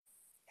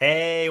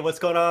Hey, what's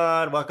going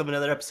on? Welcome to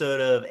another episode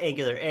of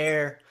Angular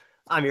Air.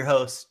 I'm your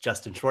host,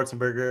 Justin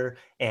Schwarzenberger,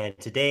 and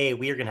today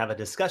we are going to have a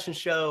discussion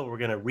show. We're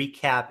going to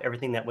recap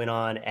everything that went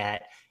on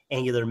at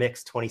Angular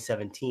Mix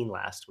 2017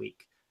 last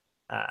week.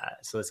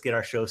 So let's get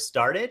our show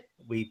started.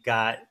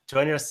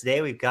 Joining us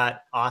today, we've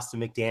got Austin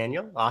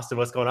McDaniel. Austin,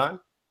 what's going on?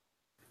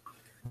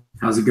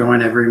 How's it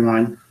going,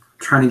 everyone?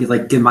 Trying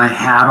to get my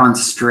hat on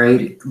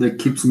straight. It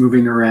keeps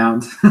moving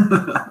around.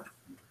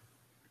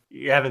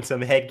 You're having some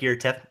headgear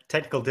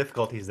technical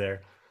difficulties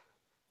there.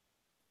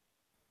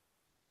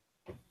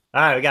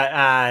 All right, we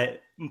got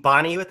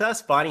Bonnie with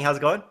us. Bonnie, how's it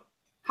going?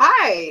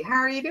 Hi, how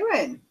are you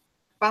doing?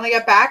 Finally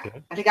got back.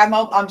 Good. I think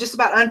I'm just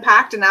about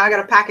unpacked, and now I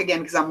got to pack again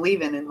because I'm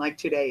leaving in like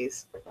 2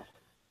 days.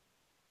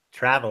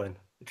 Traveling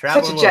Such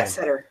a jet woman.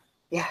 setter.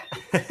 Yeah.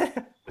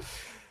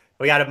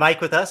 We got a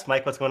Mike with us.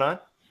 Mike, what's going on?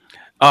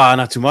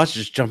 Not too much.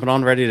 Just jumping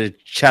on, ready to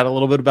chat a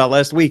little bit about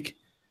last week.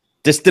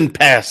 Distant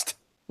past.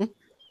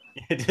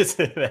 It's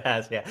in the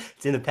past, yeah.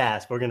 It's in the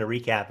past. We're going to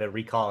recap it,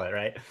 recall it,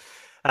 right?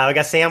 We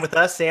got Sam with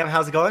us. Sam,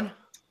 how's it going?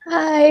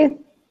 Hi.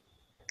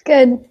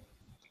 Good.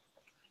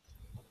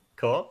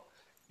 Cool.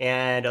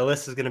 And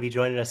Alyssa's going to be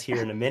joining us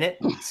here in a minute.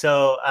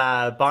 So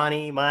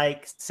Bonnie,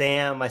 Mike,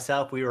 Sam,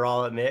 myself, we were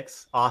all at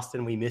Mix.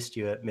 Austin, we missed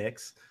you at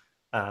Mix,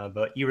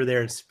 but you were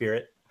there in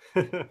spirit.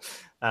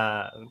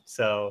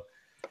 So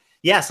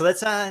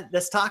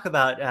let's talk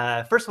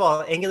about, first of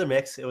all, Angular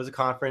Mix. It was a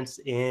conference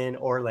in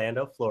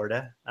Orlando,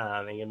 Florida,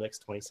 Angular Mix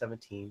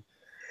 2017.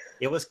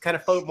 It was kind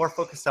of more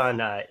focused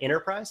on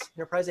enterprise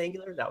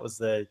Angular. That was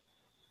the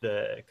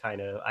kind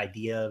of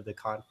idea of the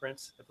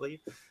conference, I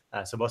believe.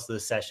 So most of the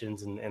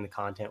sessions and the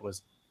content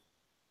was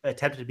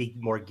attempted to be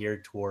more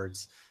geared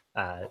towards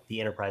the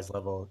enterprise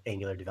level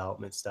Angular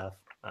development stuff.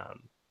 Of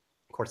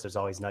course, there's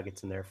always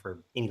nuggets in there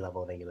for any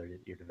level of Angular that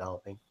you're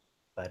developing,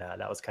 but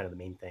that was kind of the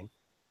main thing.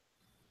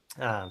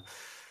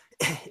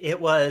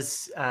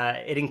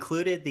 It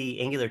included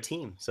the Angular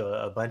team. So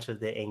a bunch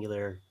of the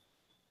Angular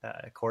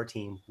core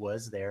team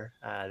was there.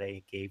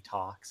 They gave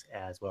talks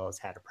as well as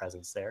had a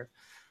presence there.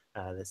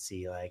 Let's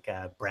see,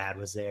 Brad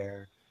was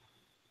there,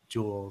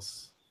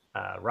 Jules,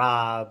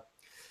 Rob,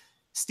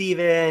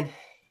 Steven,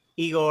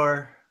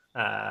 Igor,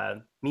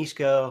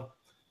 Mishko.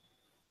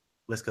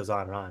 List goes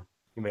on and on.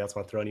 Anybody else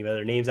want to throw any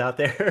other names out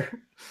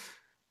there?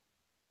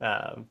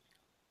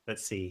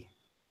 Let's see.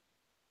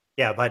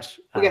 Yeah, a bunch.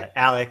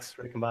 Alex,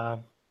 Rick and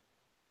Bob.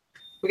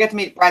 We got to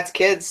meet Brad's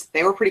kids.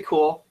 They were pretty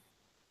cool.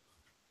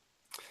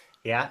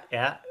 Yeah.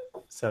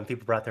 Some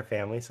people brought their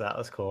family, so that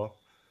was cool.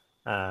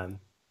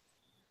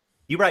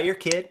 You brought your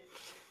kid.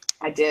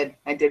 I did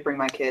bring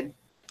my kid.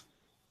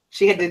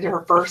 She did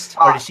her first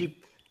talk. Or did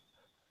she?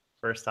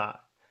 First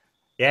talk.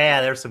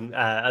 Yeah, there were some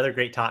other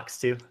great talks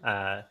too.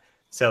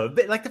 So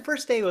the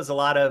first day was a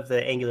lot of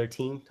the Angular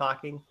team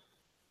talking,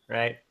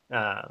 right?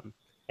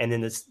 And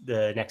then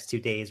the next 2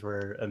 days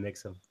were a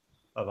mix of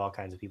all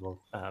kinds of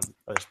people,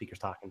 other speakers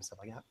talking and stuff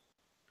like that.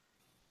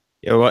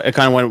 Yeah, well, it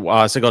kind of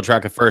went single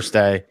track the first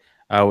day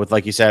with,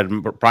 like you said,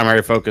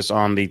 primary focus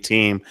on the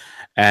team.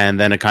 And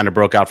then it kind of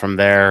broke out from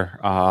there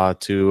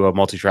to a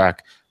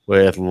multi-track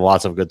with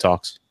lots of good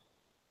talks.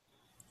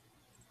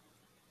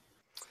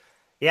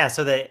 Yeah,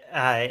 so the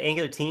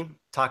Angular team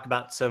talked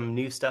about some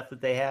new stuff that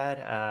they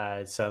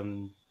had,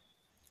 some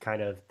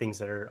kind of things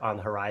that are on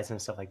the horizon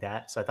and stuff like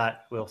that. So I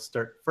thought we'll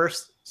start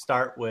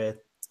with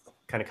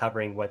kind of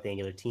covering what the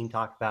Angular team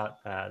talked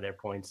about, their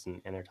points and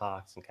their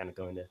talks, and kind of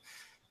go into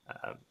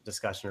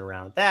discussion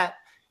around that.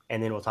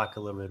 And then we'll talk a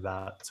little bit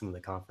about some of the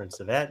conference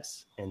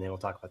events, and then we'll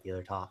talk about the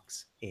other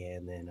talks,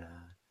 and then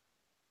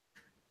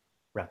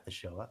wrap the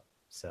show up.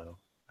 So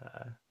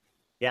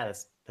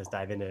let's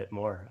dive into it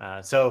more.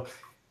 So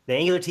the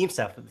Angular team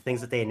stuff, the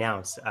things that they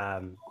announced,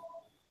 I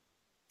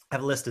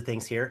have a list of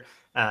things here.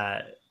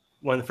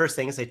 One of the first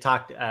things they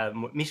talked,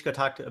 Mishko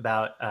talked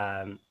about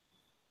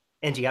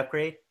NG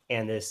Upgrade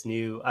and this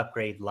new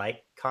Upgrade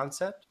Lite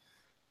concept,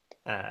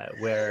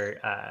 where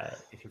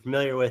if you're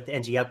familiar with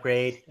NG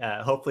Upgrade,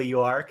 hopefully you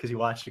are, because you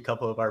watched a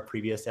couple of our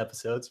previous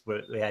episodes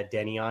where we had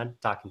Denny on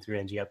talking through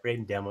NG Upgrade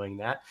and demoing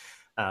that,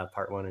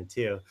 part 1 and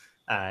 2.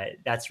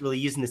 That's really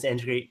using this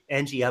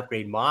NG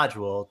Upgrade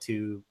module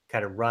to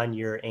kind of run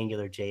your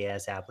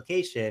AngularJS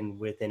application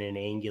within an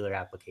Angular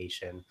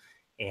application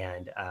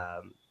and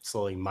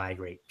slowly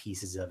migrate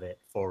pieces of it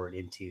forward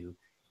into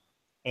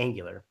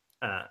Angular,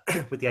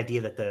 with the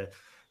idea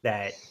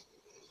that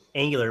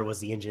Angular was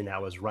the engine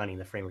that was running,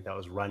 the framework that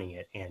was running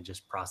it, and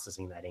just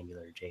processing that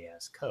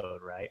AngularJS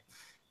code, right?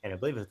 And I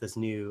believe with this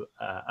new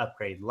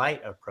Upgrade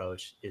Lite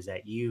approach is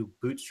that you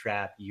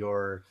bootstrap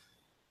your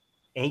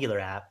Angular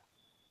app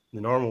the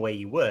normal way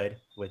you would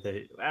with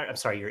your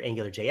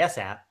AngularJS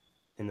app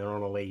in the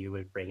normal way you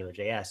would for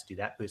AngularJS, do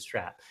that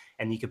bootstrap.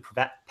 And you could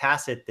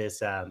pass it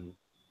this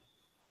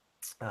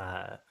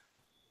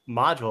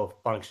module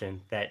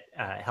function that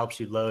helps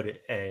you load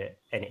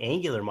an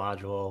Angular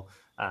module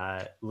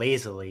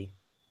lazily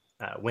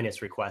when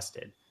it's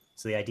requested.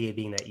 So the idea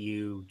being that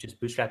you just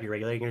bootstrap your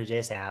regular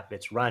AngularJS app,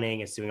 it's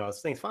running, it's doing all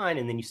those things fine,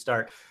 and then you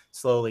start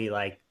slowly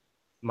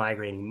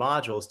migrating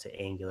modules to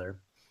Angular.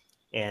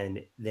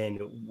 And then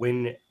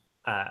when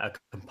a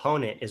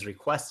component is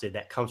requested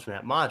that comes from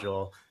that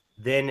module,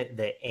 then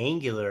the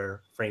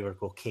Angular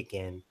framework will kick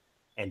in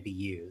and be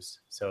used.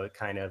 So it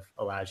kind of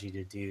allows you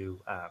to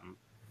do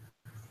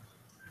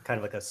kind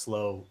of like a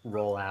slow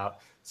rollout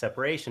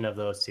separation of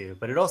those two.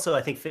 But it also,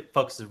 I think,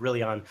 focuses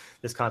really on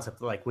this concept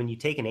of like when you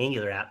take an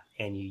Angular app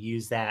and you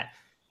use that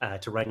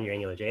to run your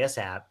AngularJS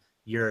app,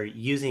 you're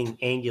using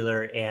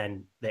Angular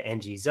and the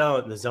NG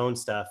zone, the zone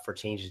stuff for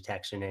change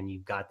detection, and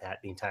you've got that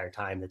the entire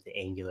time that the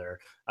Angular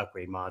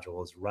upgrade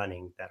module is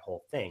running that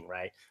whole thing,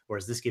 right?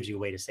 Whereas this gives you a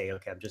way to say,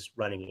 okay, I'm just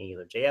running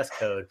AngularJS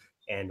code,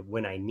 and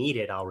when I need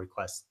it, I'll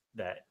request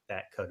that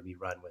code to be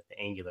run with the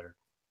Angular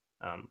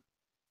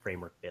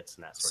framework bits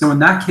and that sort of So in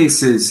that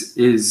case,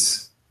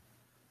 is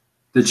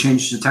the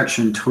change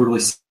detection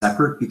totally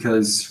separate?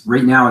 Because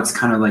right now it's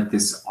kind of like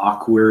this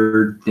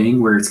awkward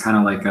thing where it's kind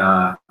of like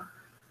a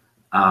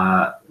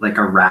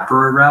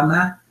wrapper around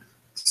that.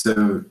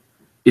 So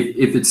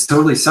if it's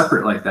totally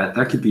separate like that,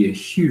 that could be a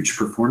huge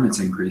performance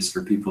increase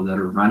for people that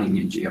are running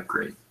NG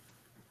upgrade.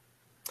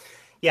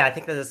 Yeah, I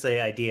think that's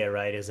the idea,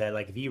 right? Is that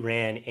like if you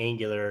ran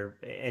Angular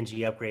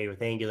NG upgrade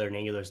with Angular and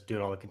Angular's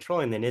doing all the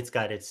controlling, then it's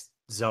got its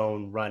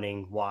zone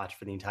running watch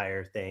for the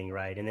entire thing,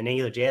 right? And then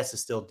AngularJS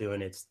is still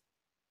doing its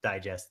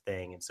digest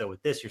thing. And so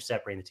with this, you're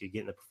separating the two,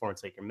 getting the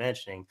performance like you're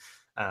mentioning.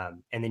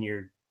 And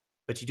then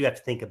but you do have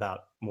to think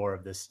about more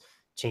of this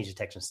change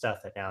detection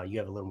stuff that now you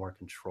have a little more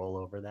control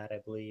over that, I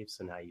believe.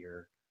 So now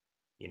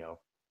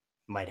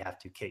might have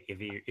to kick if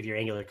your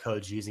Angular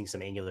code's using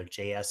some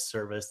AngularJS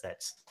service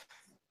that's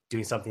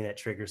doing something that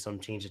triggers some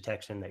change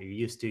detection that you're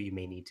used to, you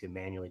may need to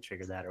manually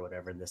trigger that or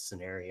whatever in this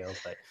scenario.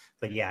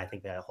 But yeah, I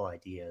think that whole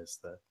idea is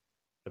the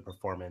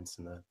performance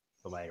and the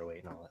lighter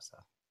weight and all that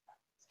stuff.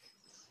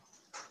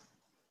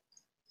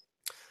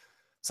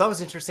 So that was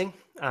interesting.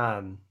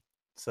 So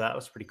that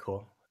was pretty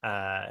cool.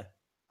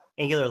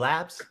 Angular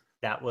Labs,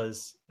 that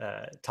was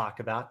talked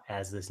about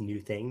as this new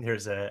thing.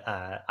 There's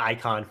a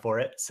icon for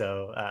it,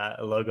 so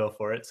a logo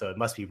for it. So it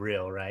must be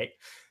real, right?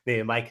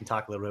 Maybe Mike can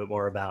talk a little bit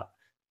more about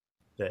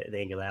the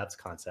Angular Labs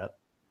concept.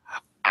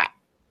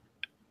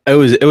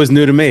 It was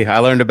new to me. I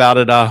learned about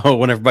it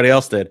when everybody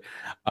else did.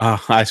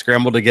 I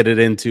scrambled to get it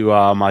into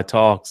my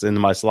talks, into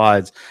my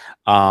slides.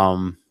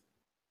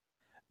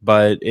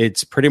 But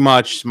it's pretty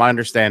much my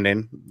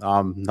understanding,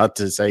 not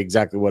to say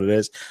exactly what it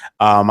is.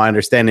 My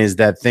understanding is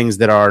that things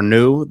that are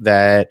new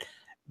that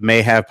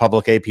may have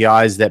public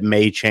APIs that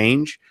may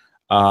change,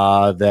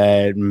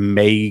 that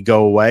may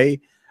go away,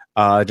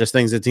 just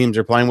things that teams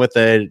are playing with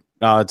it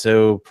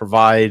to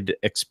provide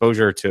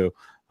exposure to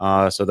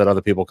so that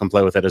other people can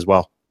play with it as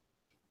well.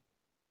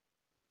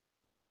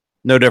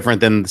 No different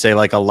than, say,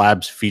 like a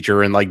Labs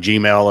feature in like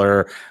Gmail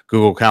or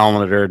Google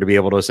Calendar to be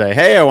able to say,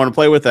 hey, I want to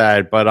play with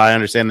that, but I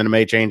understand that it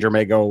may change or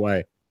may go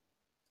away.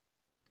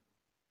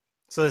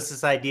 So it's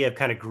this idea of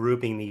kind of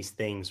grouping these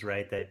things,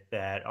 right,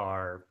 that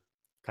are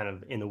kind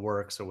of in the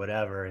works or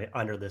whatever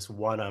under this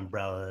one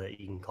umbrella that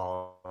you can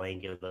call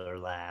Angular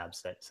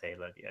Labs that say,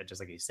 look, yeah, just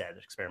like you said,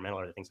 experimental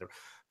or the things that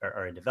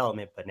are in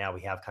development, but now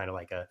we have kind of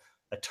like a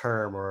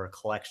term or a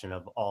collection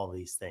of all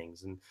these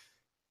things. And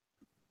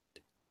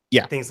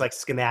yeah, things like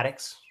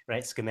schematics,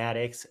 right?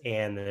 Schematics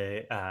and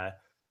the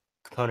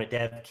component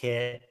dev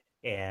kit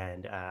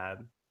and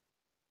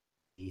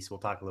we'll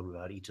talk a little bit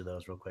about each of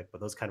those real quick,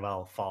 but those kind of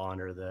all fall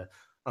under the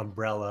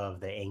umbrella of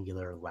the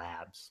Angular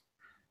Labs.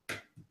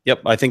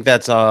 Yep, I think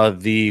that's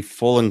the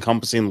full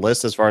encompassing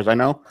list as far as I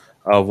know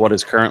of what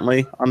is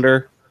currently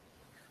under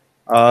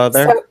there.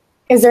 So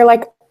is there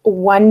like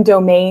one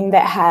domain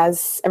that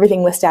has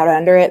everything listed out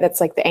under it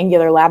that's like the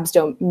Angular Labs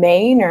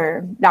domain,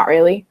 or not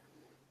really?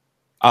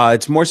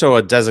 It's more so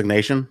a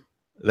designation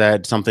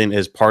that something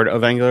is part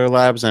of Angular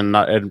Labs, and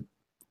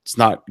it's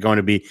not going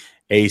to be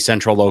a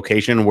central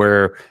location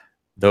where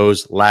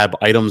those lab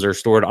items are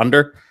stored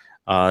under.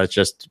 It's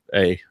just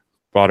a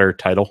broader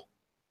title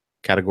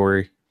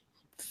category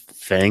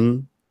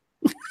thing.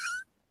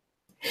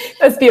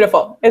 That's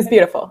beautiful. It's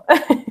beautiful.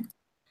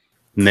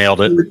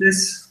 Nailed it.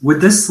 With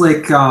this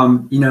like,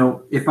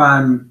 if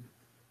I'm,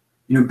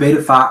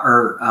 beta 5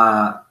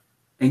 or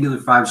Angular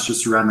 5 is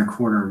just around the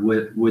corner.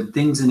 Would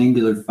things in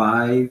Angular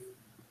 5,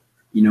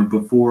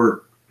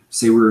 before,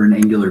 say we're in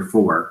Angular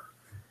 4,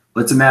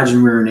 let's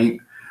imagine we're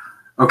in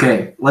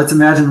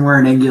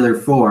Angular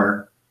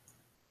 4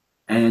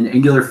 and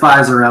Angular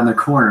 5 is around the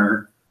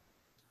corner.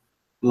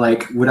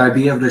 Like, would I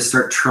be able to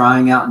start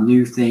trying out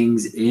new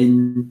things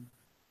in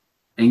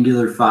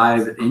Angular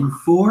 5 in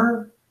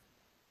 4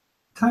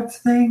 type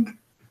thing?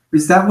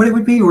 Is that what it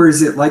would be? Or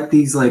is it like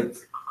these like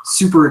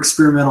super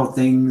experimental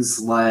things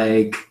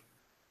like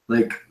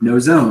no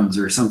zones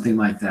or something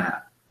like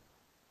that?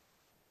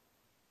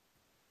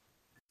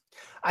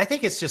 I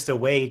think it's just a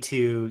way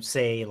to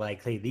say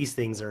like, hey, these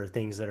things are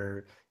things that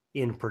are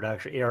in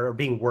production or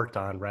being worked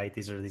on, right?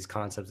 These are these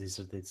concepts, these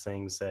are these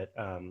things that,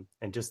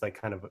 and just like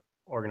kind of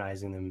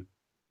organizing them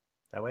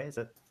that way. Is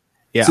it?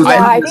 Yeah, so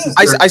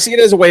I see it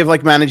as a way of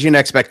like managing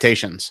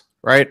expectations,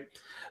 right?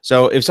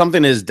 So if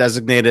something is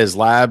designated as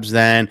labs,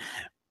 then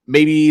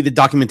maybe the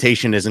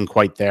documentation isn't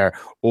quite there,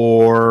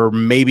 or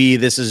maybe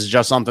this is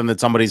just something that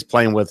somebody's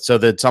playing with so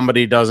that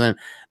somebody doesn't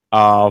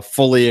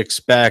fully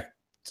expect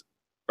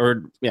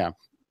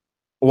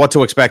what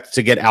to expect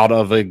to get out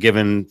of a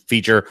given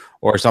feature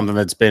or something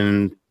that's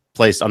been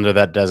placed under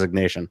that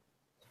designation.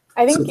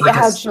 I think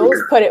how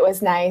Jules put it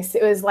was nice.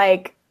 It was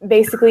like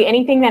basically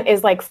anything that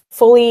is like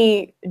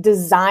fully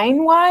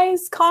design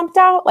wise comped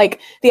out.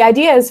 Like the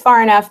idea is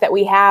far enough that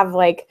we have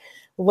like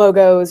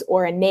logos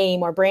or a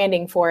name or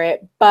branding for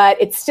it, but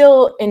it's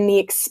still in the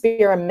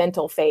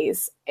experimental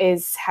phase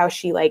is how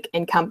she like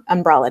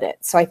umbrellaed it.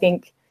 So I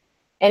think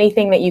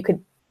anything that you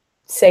could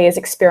say is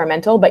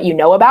experimental, but you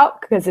know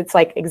about because it's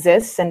like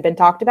exists and been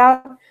talked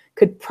about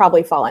could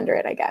probably fall under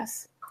it, I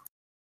guess.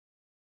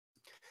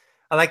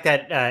 I like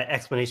that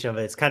explanation of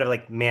it. It's kind of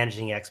like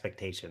managing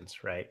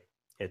expectations, right?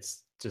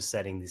 It's just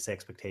setting these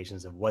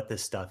expectations of what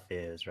this stuff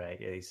is, right?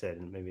 You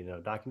said maybe no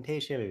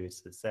documentation, maybe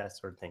it's that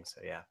sort of thing.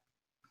 So yeah.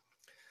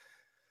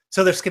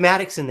 So there's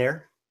schematics in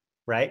there,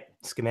 right?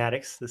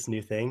 Schematics, this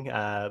new thing.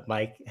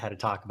 Mike had to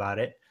talk about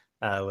it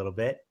a little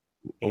bit,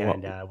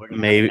 and we're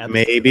gonna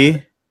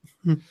maybe.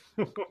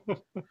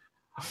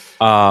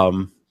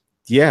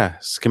 Yeah,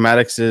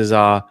 schematics is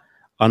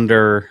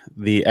under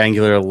the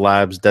Angular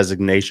Labs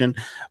designation,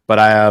 but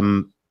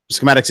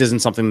schematics isn't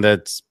something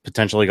that's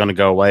potentially going to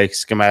go away.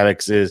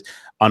 Schematics is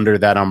under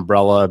that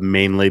umbrella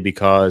mainly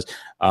because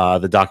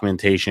the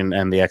documentation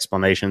and the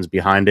explanations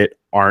behind it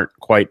aren't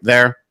quite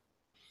there.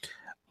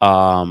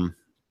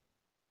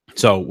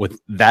 So with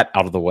that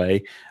out of the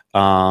way,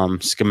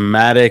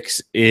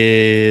 schematics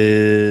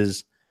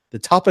is the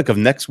topic of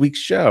next week's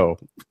show.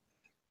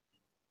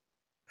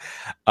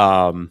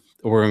 We're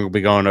going to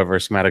be going over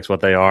schematics, what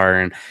they are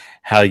and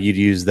how you'd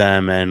use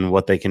them and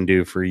what they can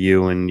do for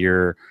you and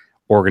your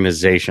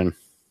organization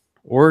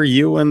or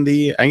you and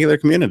the Angular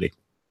community.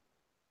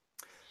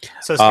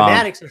 So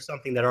schematics are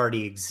something that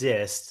already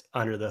exists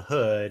under the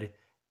hood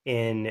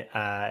in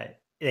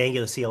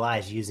Angular CLI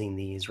is using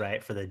these,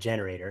 right, for the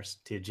generators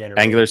to generate.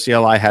 Angular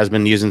CLI has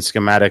been using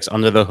schematics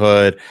under the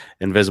hood,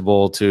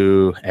 invisible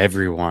to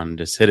everyone,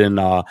 just hidden,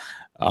 kind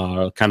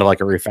of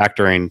like a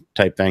refactoring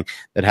type thing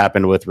that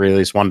happened with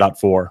release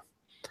 1.4.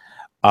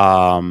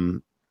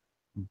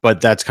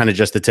 But that's kind of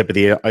just the tip of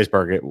the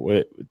iceberg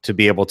to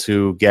be able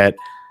to get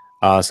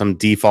some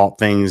default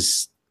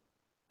things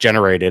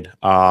generated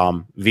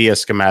via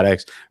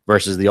schematics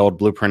versus the old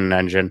blueprint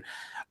engine.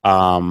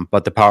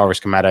 But the power of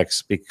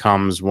schematics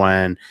becomes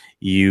when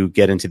you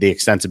get into the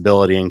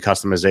extensibility and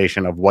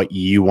customization of what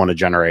you want to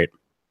generate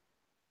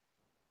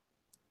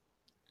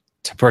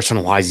to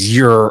personalize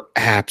your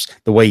apps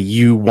the way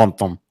you want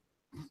them.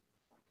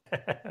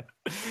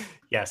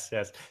 Yes.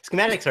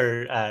 Schematics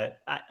are,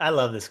 I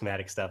love the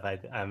schematic stuff.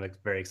 I'm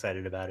very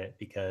excited about it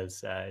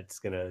because it's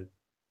going to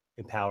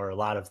empower a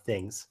lot of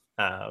things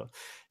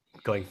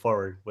going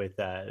forward with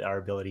our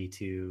ability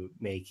to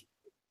make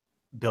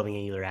building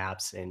Angular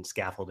apps and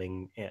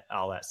scaffolding and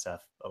all that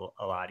stuff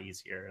a lot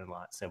easier and a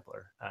lot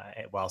simpler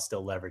while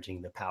still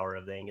leveraging the power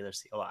of the Angular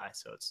CLI.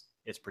 So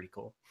it's pretty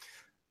cool.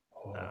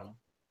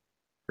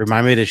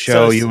 Remind me to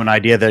show you an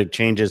idea that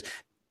changes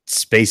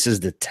spaces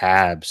to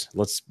tabs.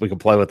 We can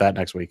play with that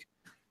next week.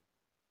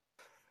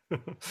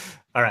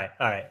 All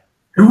right.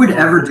 Who would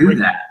ever do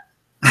that?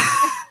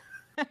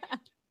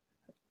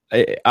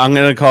 I'm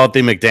going to call it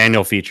the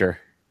McDaniel feature.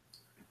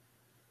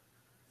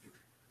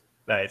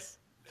 Nice.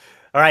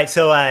 All right,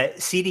 so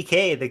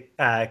CDK,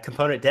 the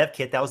component dev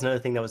kit, that was another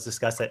thing that was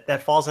discussed.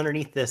 That falls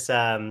underneath this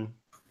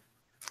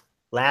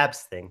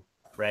labs thing,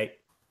 right?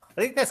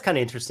 I think that's kind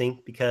of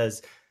interesting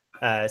because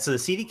so the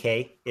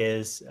CDK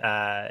is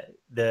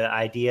the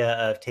idea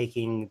of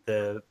taking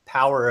the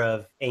power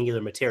of Angular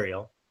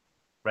material,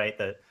 right?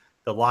 The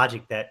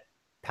logic that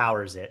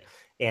powers it,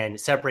 and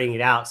separating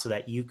it out so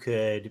that you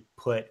could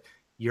put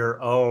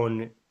your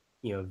own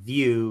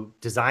view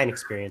design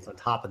experience on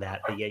top of that,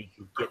 but yet you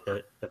can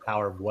get the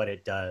power of what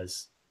it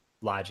does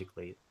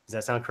logically. Does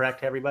that sound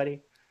correct to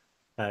everybody?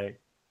 We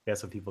have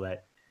some people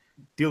that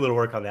do a little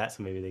work on that,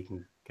 so maybe they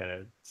can kind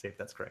of say if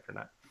that's correct or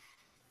not.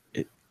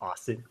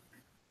 Austin.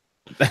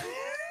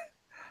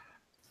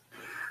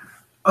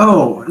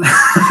 Oh.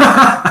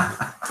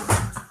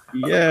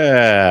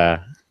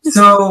 Yeah.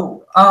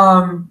 So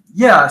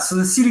so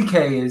the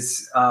CDK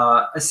is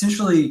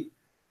essentially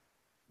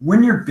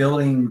when you're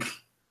building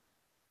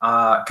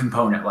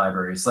component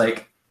libraries,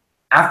 like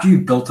after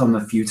you've built them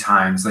a few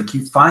times, like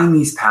you find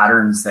these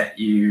patterns that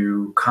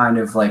you kind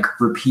of like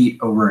repeat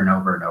over and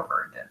over and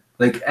over again.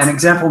 Like an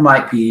example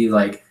might be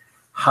like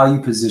how you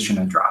position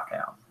a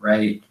dropdown,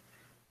 right?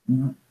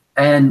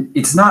 And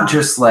it's not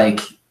just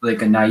like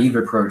a naive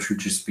approach would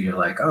just be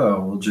like,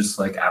 oh, we'll just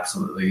like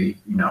absolutely,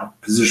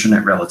 position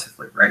it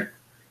relatively, right?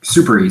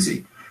 Super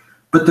easy.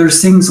 But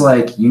there's things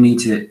like you need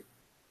to,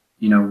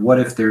 what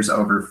if there's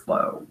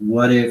overflow?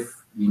 What if,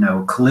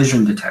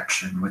 collision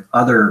detection with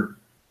other,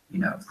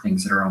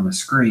 things that are on the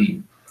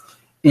screen,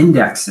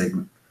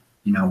 indexing,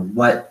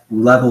 what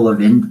level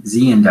of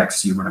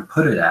z-index you want to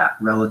put it at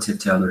relative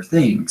to other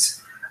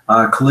things,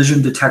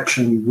 collision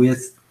detection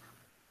with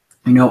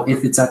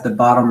if it's at the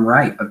bottom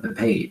right of the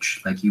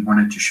page, like you want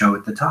it to show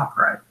at the top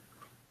right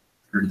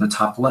or the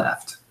top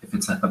left if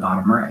it's at the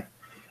bottom right.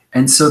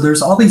 And so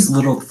there's all these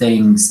little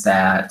things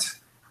that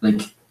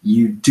like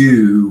you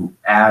do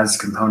as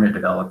component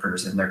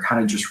developers, and they're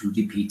kind of just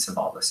repeats of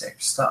all the same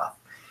stuff.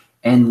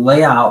 And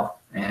layout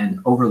and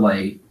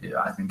overlay,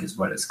 I think is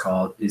what it's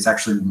called, is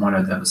actually one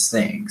of those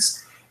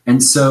things.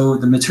 And so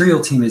the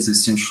material team has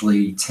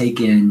essentially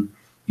taken,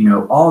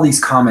 all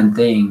these common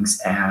things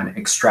and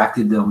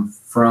extracted them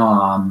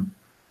from,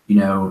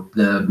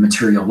 the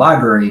material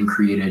library and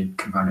created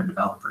component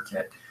developer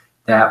kit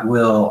that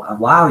will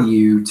allow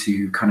you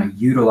to kind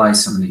of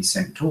utilize some of these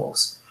same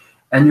tools.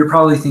 And you're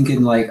probably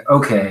thinking like,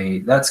 okay,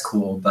 that's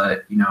cool,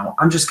 but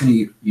I'm just going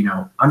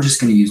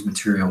to use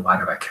material. Why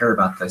do I care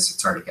about this?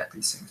 It's already got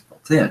these things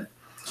built in.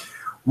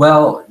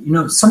 Well,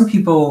 some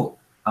people,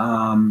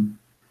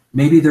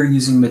 maybe they're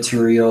using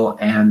material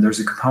and there's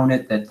a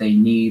component that they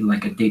need,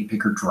 like a date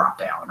picker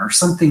dropdown or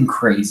something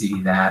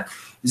crazy that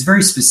is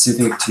very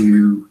specific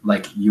to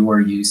like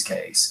your use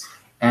case.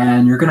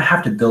 And you're going to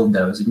have to build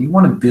those, and you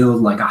want to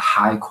build like a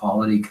high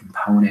quality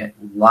component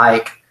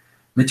like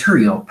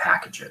material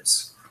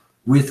packages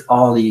with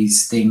all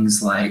these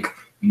things like,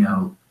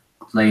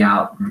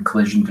 layout and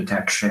collision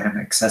detection,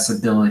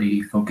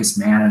 accessibility, focus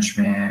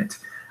management,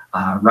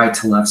 right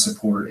to left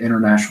support,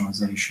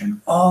 internationalization.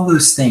 All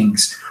those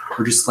things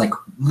are just like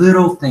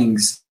little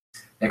things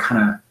that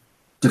kind of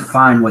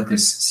define what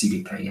this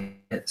CDK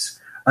is.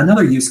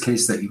 Another use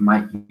case that you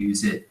might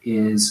use it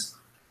is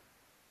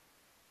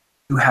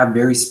you have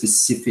very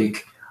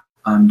specific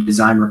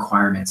design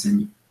requirements,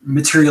 and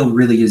material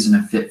really isn't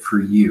a fit for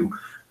you,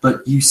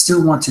 but you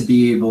still want to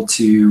be able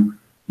to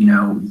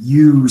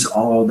use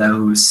all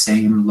those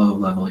same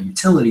low-level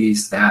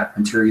utilities that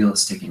material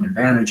is taking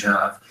advantage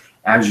of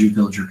as you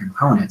build your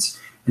components.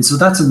 And so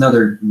that's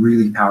another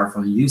really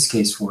powerful use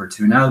case for it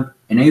to now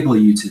enable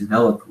you to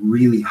develop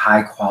really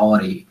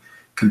high-quality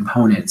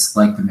components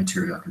like the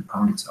material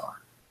components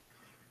are.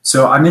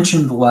 So I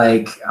mentioned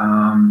like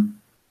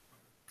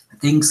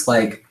things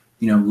like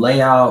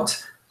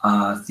layout,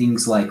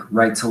 things like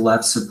right to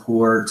left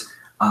support.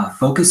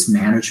 Focus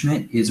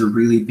management is a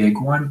really big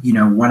one.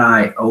 When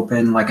I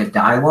open like a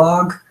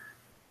dialog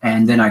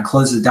and then I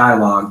close the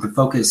dialog, the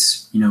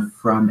focus,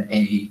 from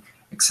a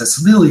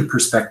accessibility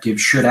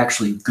perspective should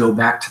actually go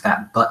back to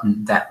that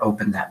button that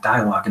opened that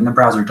dialog, and the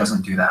browser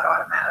doesn't do that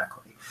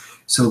automatically.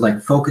 So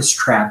like focus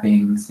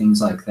trapping,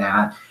 things like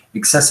that.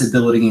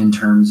 Accessibility in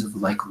terms of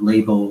like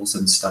labels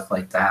and stuff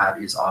like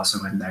that is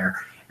also in there.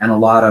 And a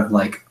lot of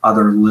like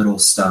other little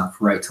stuff,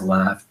 right to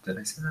left. Did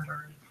I say that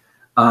already?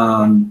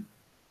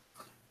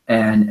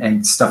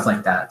 And stuff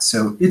like that.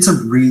 So it's a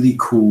really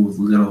cool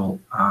little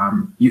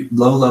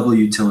low-level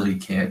utility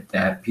kit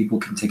that people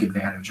can take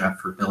advantage of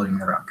for building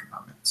their own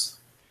components.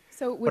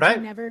 So would you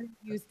never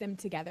use them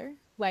together?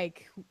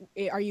 Like,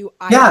 are you?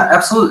 Yeah,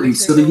 absolutely.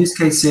 So the use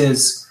case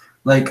is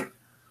like,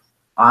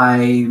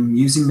 I'm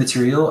using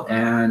material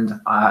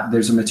and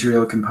there's a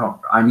material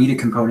component. I need a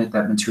component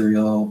that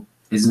material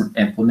isn't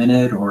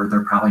implemented, or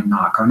they're probably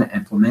not going to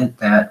implement,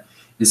 that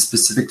is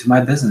specific to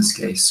my business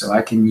case. So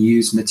I can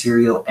use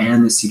material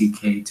and the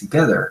CDK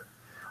together.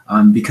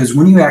 Because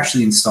when you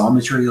actually install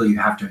material, you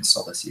have to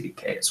install the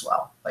CDK as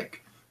well.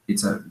 Like,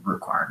 it's a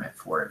requirement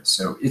for it.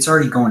 So it's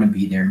already going to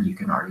be there, and you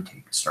can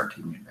already start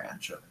taking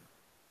advantage of it.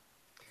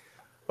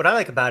 What I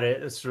like about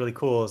it, it's really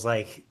cool, is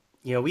like,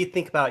 we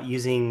think about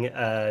using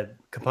a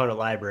component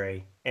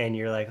library, and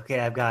you're like,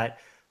 okay, I've got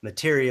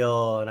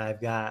material and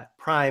I've got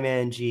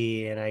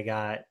PrimeNG and I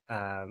got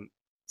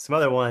some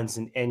other ones,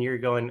 and you're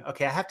going,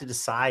 okay, I have to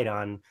decide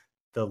on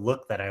the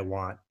look that I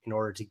want in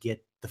order to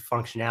get the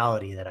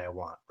functionality that I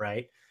want,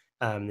 right?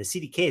 The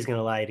CDK is going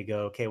to allow you to go,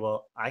 okay,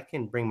 well, I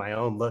can bring my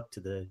own look to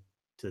the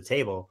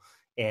table,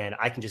 and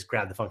I can just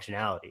grab the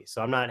functionality.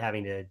 So I'm not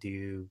having to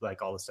do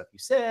like all the stuff you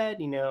said,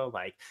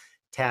 like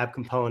tab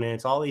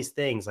components, all these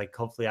things. Like,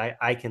 hopefully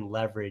I can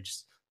leverage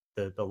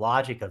the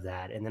logic of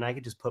that, and then I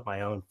could just put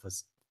my own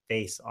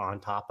face on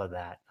top of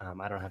that.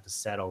 I don't have to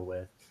settle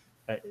with,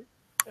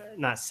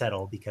 not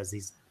settle, because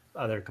these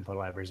other component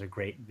libraries are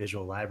great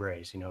visual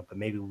libraries, but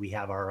maybe we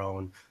have our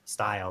own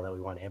style that we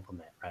want to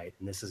implement, right?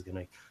 And this is going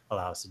to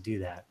allow us to do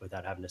that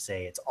without having to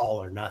say it's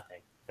all or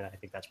nothing. And I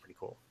think that's pretty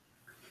cool.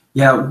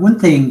 Yeah, one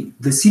thing,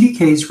 the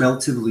CDK is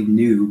relatively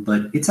new,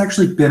 but it's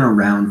actually been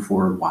around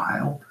for a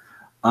while.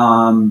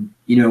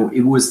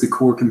 It was the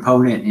core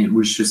component, and it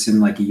was just in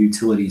like a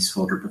utilities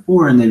folder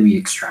before, and then we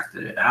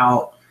extracted it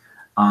out.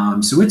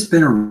 So it's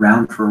been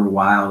around for a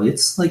while.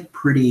 It's like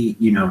pretty,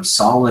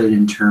 solid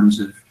in terms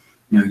of,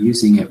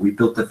 using it. We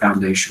built the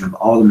foundation of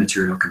all the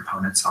material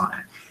components on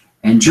it.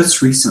 And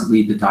just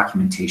recently, the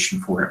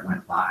documentation for it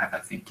went live. I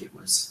think it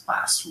was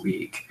last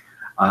week.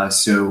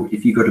 So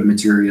if you go to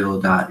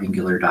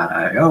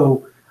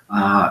material.angular.io,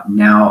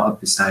 now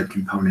up beside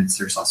components,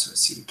 there's also a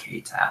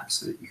CDK tab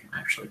so that you can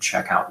actually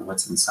check out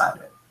what's inside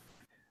it.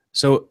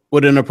 So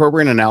would an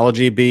appropriate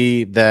analogy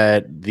be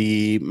that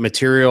the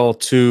material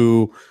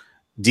to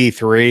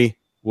D3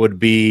 would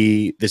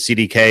be the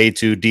CDK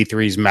to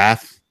D3's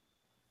math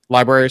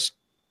libraries?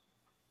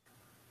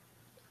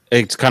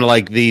 It's kind of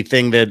like the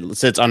thing that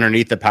sits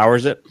underneath that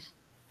powers it,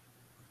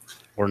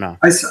 or no?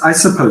 I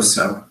suppose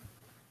so.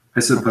 It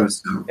was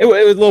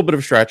a little bit of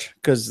a stretch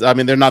because, I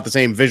mean, they're not the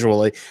same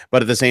visually,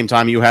 but at the same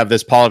time, you have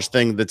this polished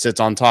thing that sits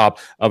on top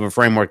of a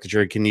framework that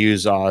you can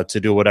use to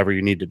do whatever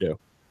you need to do.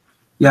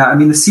 Yeah, I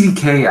mean, the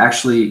CDK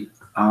actually,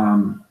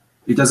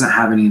 it doesn't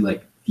have any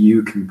like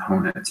view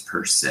components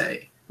per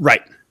se.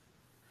 Right.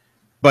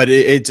 But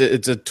it's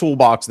a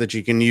toolbox that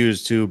you can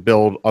use to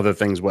build other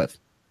things with.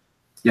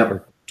 Yep.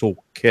 Or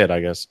toolkit, I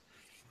guess.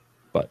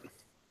 But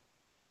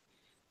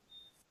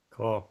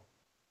cool.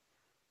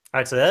 All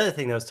right, so the other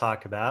thing that was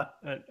talked about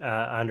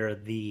under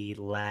the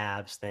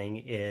labs thing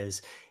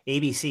is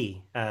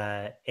ABC,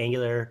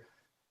 Angular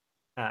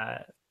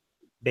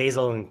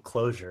Basel and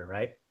Closure,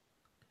 right?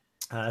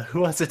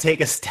 Who wants to take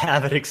a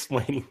stab at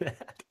explaining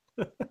that?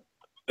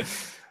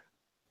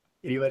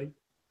 Anybody?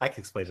 I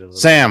can explain it a little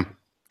Sam, bit.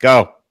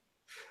 Go.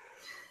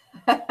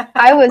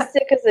 I was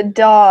sick as a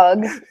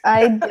dog.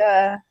 I'm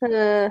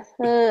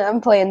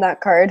playing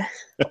that card.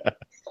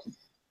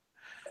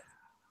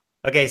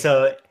 Okay,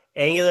 so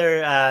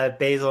Angular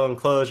Basel and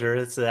Closure,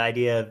 it's the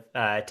idea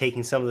of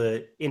taking some of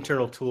the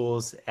internal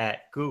tools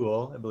at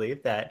Google, I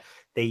believe, that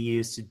they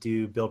use to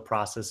do build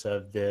process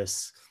of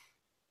this,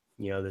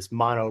 this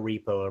mono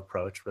repo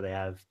approach where they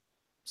have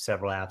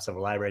several apps,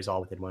 several libraries all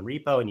within one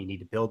repo, and you need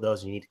to build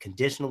those, and you need to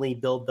conditionally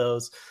build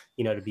those,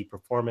 to be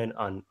performant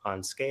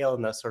on scale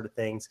and that sort of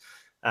things,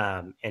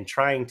 and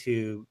trying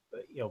to,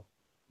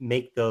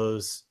 make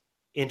those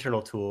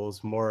internal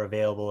tools more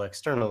available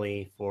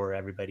externally for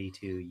everybody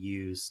to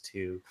use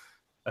to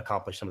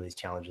accomplish some of these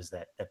challenges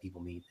that people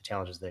meet, the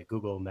challenges that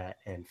Google met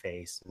and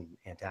faced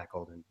and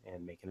tackled,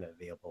 and making it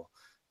available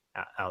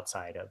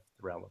outside of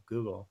the realm of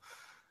Google.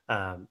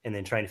 And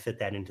then trying to fit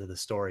that into the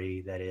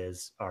story that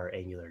is our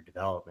Angular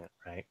development,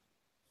 right?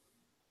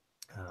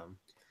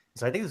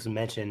 So I think this was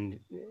mentioned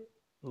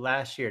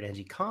last year at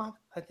NGConf,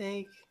 I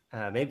think,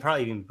 maybe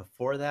probably even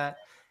before that,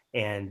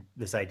 and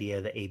this idea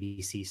of the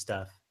ABC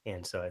stuff.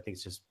 And so I think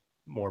it's just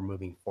more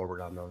moving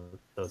forward on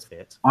those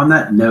bits. On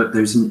that note,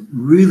 there's a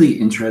really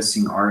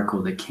interesting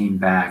article that came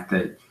back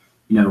that,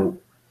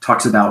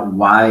 talks about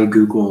why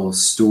Google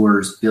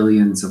stores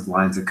billions of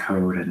lines of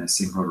code in a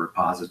single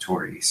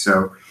repository.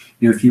 So,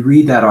 if you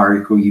read that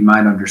article, you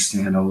might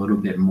understand a little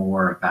bit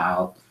more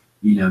about,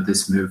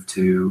 this move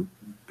to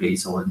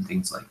Bazel and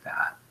things like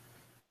that.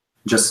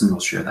 Justin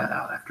will share that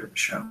out after the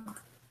show.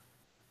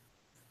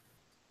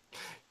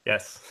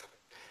 Yes.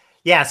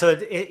 Yeah. So,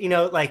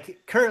 like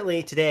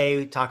currently today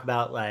we talk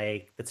about,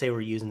 like, let's say we're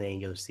using the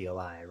Angular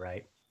CLI,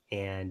 right?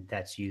 And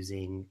that's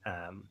using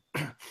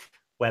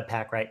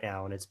Webpack right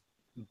now, and it's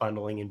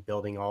bundling and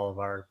building all of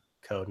our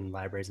code and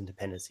libraries and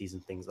dependencies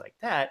and things like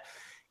that.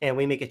 And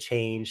we make a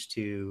change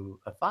to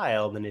a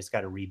file, then it's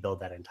got to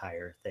rebuild that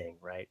entire thing,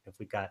 right? If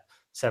we've got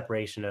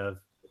separation of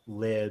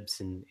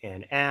libs and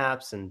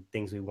apps and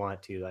things we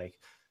want to like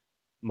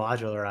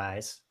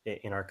modularize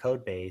in our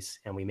code base,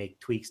 and we make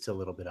tweaks to a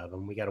little bit of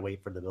them, we got to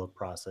wait for the build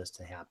process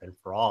to happen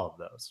for all of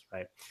those,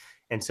 right?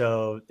 And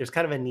so there's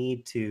kind of a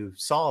need to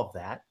solve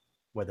that,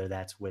 whether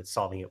that's with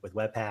solving it with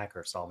Webpack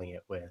or solving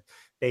it with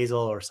Bazel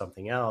or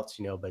something else,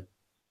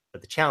 but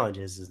the challenge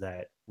is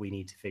that we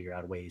need to figure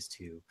out ways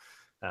to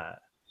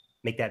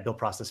make that build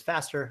process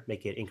faster,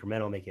 make it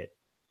incremental, make it,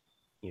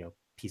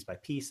 piece by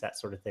piece, that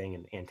sort of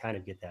thing, and kind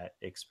of get that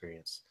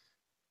experience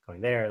going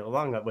there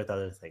along with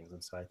other things.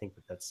 And so I think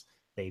that's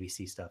the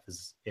ABC stuff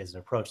is an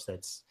approach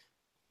that's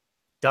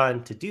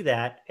done to do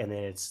that. And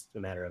then it's a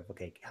matter of,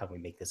 okay, how can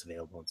we make this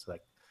available? And so,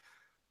 like,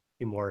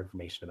 be more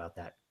information about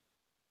that,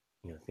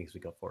 things we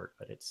go forward,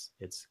 but it's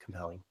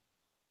compelling.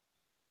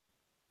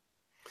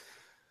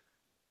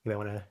 You might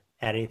want to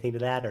add anything to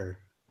that, or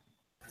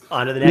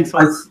on to the next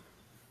one?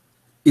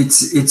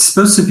 It's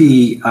supposed to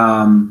be,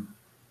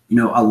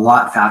 a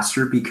lot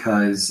faster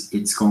because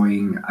it's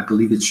going, I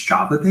believe it's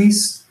Java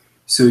based.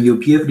 So you'll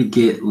be able to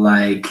get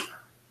like,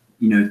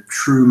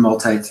 true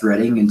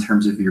multi-threading in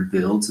terms of your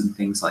builds and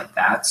things like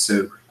that.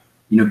 So,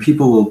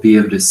 people will be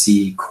able to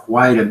see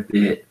quite a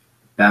bit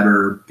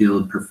better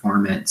build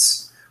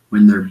performance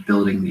when they're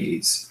building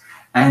these.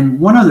 And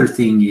one other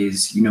thing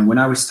is, when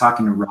I was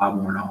talking to Rob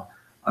Warnall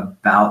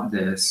about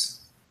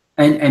this,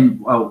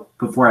 and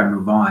before I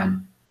move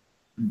on,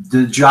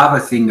 the Java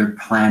thing, they're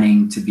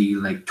planning to be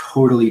like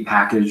totally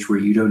packaged where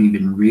you don't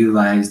even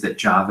realize that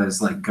Java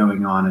is like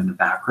going on in the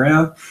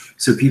background.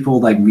 So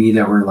people like me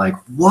that were like,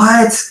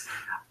 what?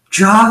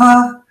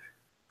 Java?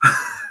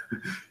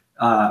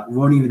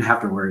 Won't even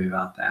have to worry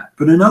about that.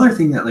 But another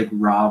thing that like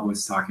Rob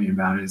was talking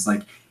about is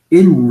like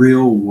in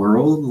real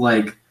world,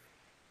 like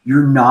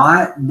you're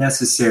not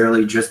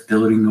necessarily just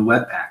building the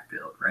Webpack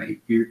build,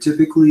 right? You're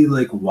typically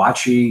like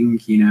watching,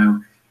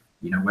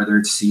 whether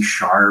it's C#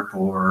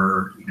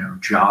 or,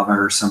 Java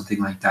or something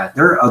like that.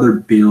 There are other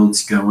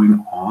builds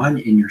going on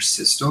in your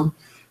system.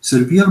 So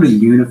to be able to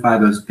unify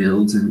those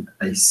builds in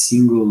a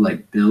single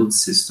like build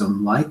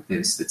system like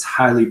this, that's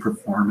highly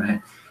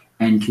performant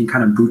and can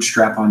kind of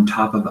bootstrap on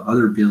top of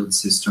other build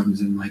systems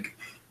and like,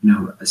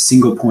 a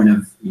single point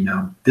of,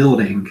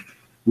 building,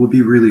 would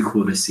be really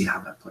cool to see how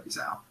that plays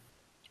out.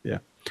 Yeah.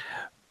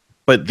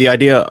 But the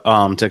idea,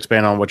 to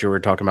expand on what you were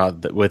talking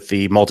about with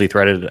the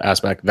multi-threaded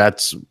aspect,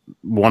 that's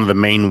one of the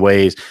main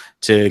ways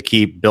to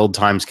keep build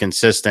times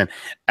consistent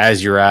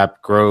as your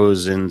app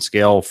grows in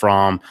scale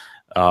from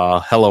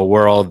hello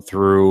world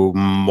through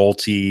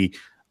multi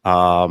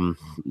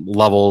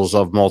levels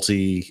of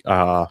multi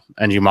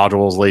ng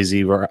modules,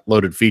 lazy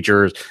loaded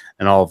features,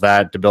 and all of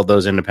that, to build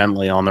those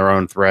independently on their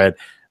own thread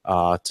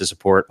to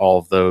support all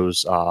of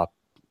those,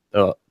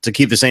 to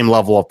keep the same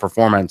level of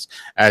performance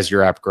as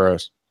your app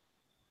grows.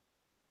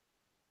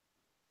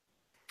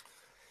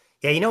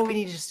 Yeah, you know what we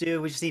need to just do?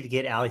 We just need to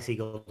get Ali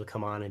Siegel to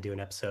come on and do an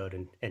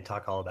episode and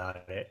talk all about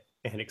it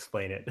and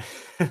explain it.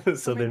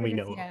 So then we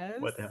know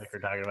what the heck we're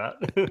talking about.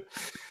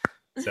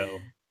 So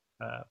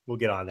we'll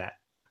get on that.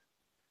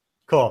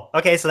 Cool.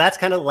 Okay, so that's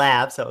kind of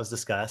labs that was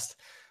discussed.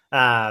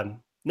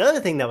 Another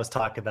thing that was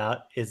talked about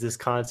is this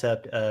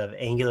concept of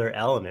angular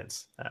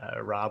elements.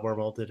 Rob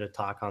Wormel did a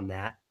talk on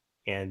that,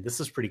 and this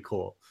is pretty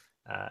cool.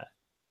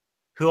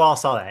 Who all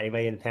saw that?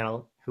 Anybody in the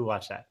panel who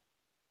watched that?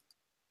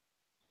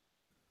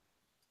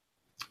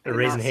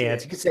 Raising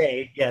hands. You can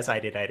say, yes, I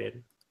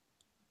did.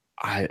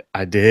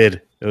 I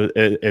did.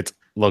 It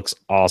looks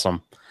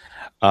awesome.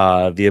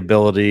 The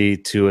ability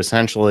to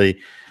essentially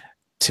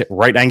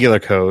write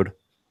Angular code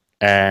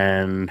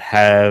and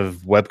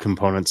have web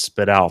components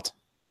spit out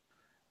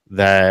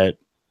that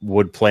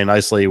would play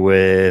nicely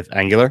with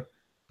Angular.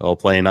 It'll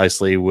play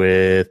nicely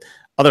with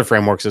other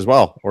frameworks as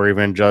well, or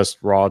even just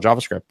raw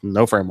JavaScript,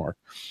 no framework,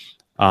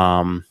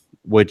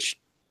 which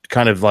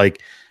kind of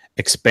like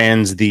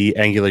expands the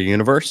Angular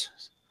universe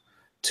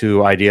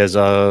to ideas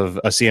of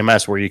a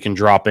CMS where you can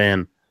drop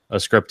in a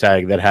script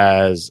tag that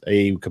has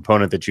a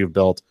component that you've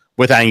built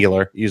with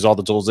Angular, use all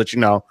the tools that you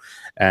know,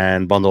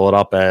 and bundle it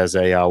up as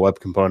a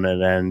web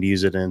component and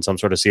use it in some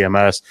sort of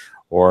CMS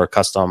or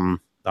custom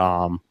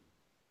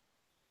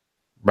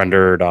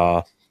rendered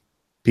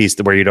piece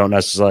where you don't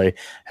necessarily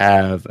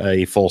have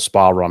a full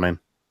spa running.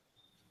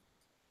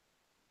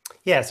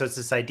 Yeah, so it's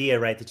this idea,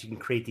 right, that you can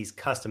create these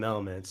custom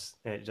elements,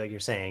 like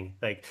you're saying,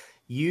 like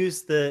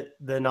use the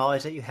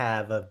knowledge that you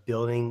have of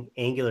building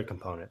Angular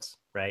components,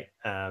 right?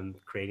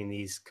 Creating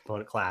these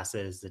component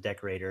classes, the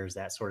decorators,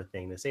 that sort of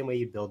thing, the same way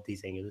you build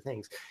these Angular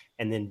things,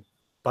 and then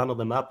bundle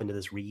them up into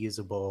this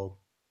reusable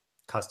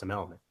custom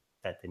element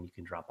that then you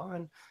can drop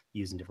on,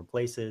 use in different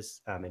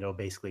places, and it'll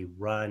basically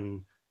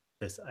run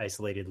this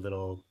isolated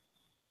little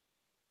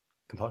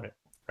component,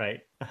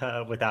 right?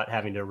 Without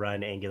having to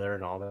run Angular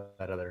and all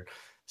that other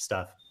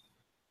stuff.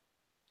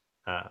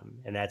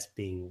 And that's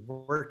being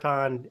worked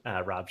on.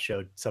 Rob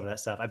showed some of that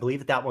stuff. I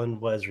believe that one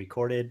was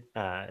recorded,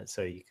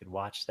 so you could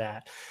watch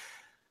that.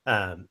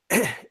 Yeah,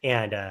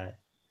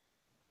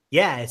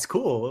 it's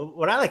cool.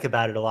 What I like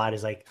about it a lot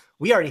is like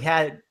we already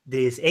had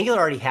this, Angular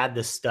already had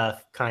this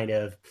stuff kind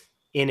of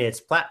in its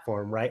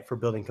platform, right? For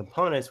building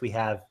components, we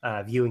have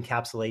view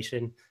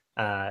encapsulation,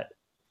 the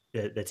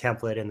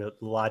template and the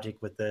logic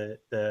with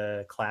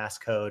the class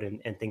code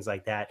and things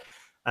like that.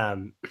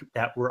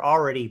 That we're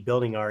already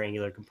building our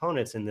Angular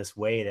components in this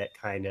way that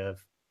kind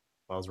of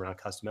is around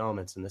custom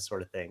elements and this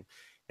sort of thing.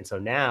 And so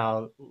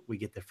now we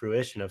get the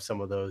fruition of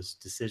some of those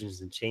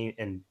decisions and change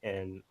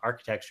and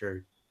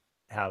architecture,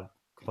 how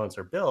components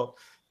are built,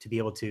 to be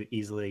able to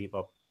easily,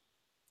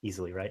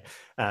 right,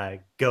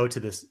 go to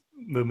this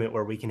movement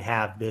where we can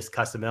have this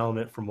custom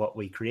element from what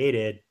we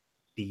created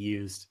be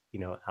used,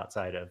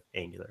 outside of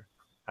Angular.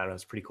 I don't know,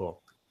 it's pretty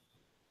cool.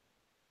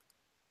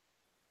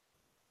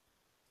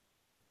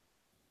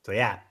 So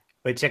yeah,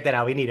 but check that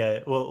out. We need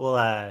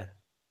we'll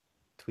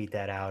tweet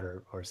that out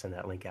or send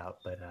that link out.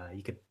 But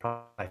you could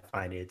probably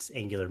find it's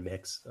Angular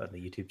Mix on the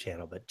YouTube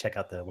channel. But check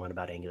out the one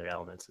about Angular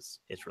elements.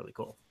 It's really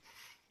cool.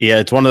 Yeah,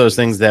 it's one of those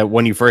things that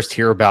when you first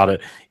hear about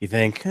it, you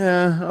think,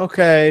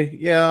 okay,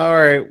 yeah, all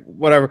right,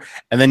 whatever.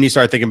 And then you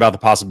start thinking about the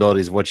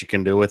possibilities of what you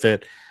can do with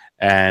it.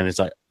 And it's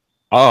like,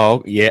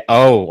 oh, yeah,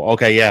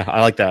 okay, yeah, I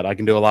like that. I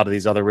can do a lot of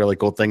these other really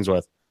cool things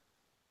with.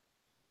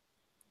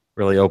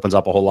 Really opens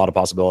up a whole lot of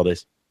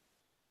possibilities.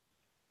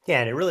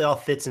 Yeah, and it really all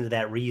fits into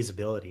that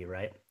reusability,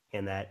 right?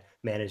 And that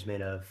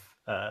management of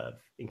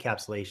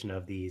encapsulation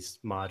of these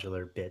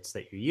modular bits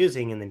that you're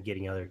using, and then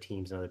getting other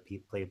teams and other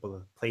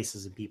people,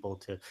 places and people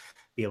to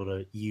be able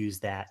to use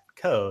that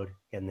code,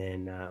 and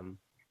then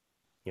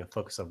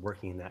focus on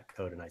working in that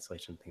code and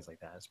isolation and things like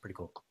that. It's pretty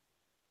cool.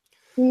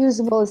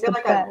 Reusable is the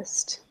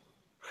best.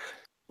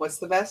 What's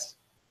the best?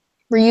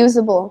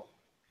 Reusable.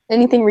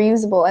 Anything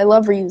reusable. I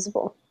love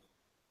reusable.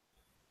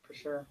 For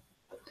sure.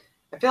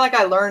 I feel like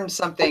I learned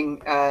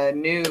something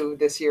new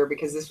this year,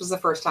 because this was the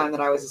first time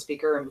that I was a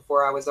speaker, and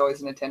before I was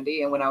always an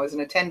attendee. And when I was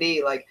an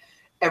attendee, like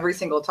every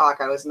single talk,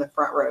 I was in the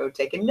front row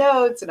taking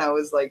notes, and I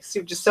was like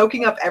just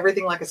soaking up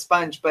everything like a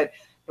sponge. But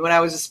when I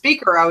was a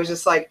speaker, I was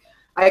just like,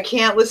 I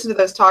can't listen to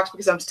those talks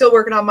because I'm still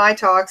working on my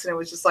talks. And it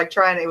was just like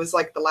it was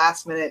like the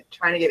last minute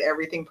trying to get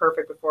everything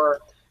perfect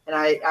before And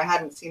I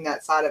hadn't seen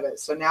that side of it.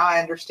 So now I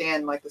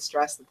understand like the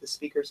stress that the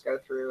speakers go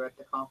through at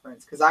the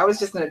conference. Because I was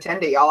just an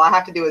attendee. All I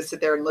have to do is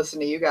sit there and listen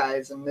to you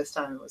guys. And this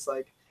time it was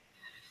like,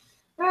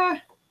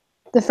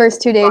 The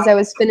first 2 days I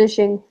was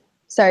finishing.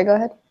 Sorry, go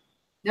ahead.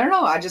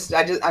 No.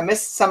 I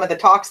missed some of the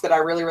talks that I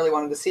really, really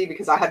wanted to see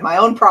because I had my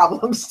own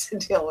problems to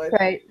deal with.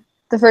 Right.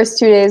 The first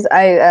 2 days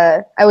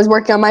I was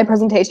working on my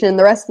presentation, and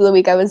the rest of the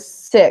week I was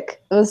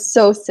sick. I was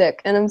so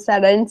sick, and I'm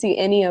sad I didn't see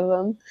any of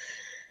them.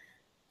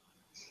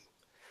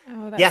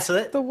 Oh, that's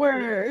the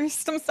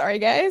worst. I'm sorry,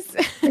 guys.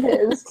 It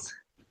is.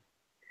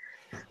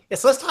 Yeah,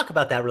 so let's talk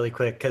about that really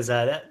quick because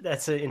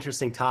that's an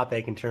interesting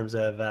topic in terms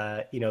of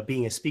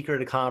being a speaker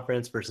at a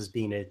conference versus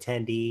being an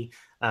attendee.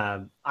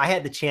 I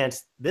had the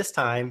chance this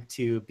time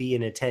to be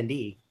an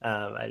attendee.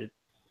 I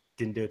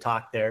didn't do a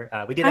talk there.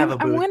 We did have a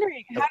booth. I'm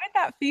wondering, how did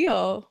that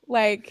feel?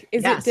 Like,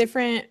 is it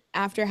different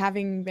after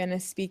having been a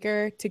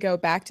speaker to go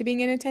back to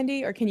being an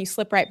attendee, or can you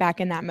slip right back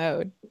in that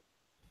mode?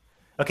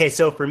 Okay,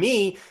 so for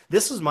me,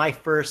 this was my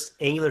first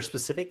Angular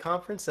specific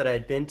conference that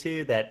I'd been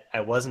to that I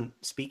wasn't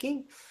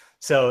speaking.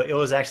 So it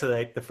was actually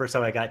like the first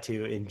time I got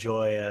to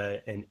enjoy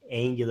an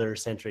Angular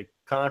centric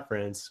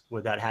conference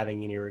without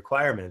having any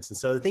requirements. And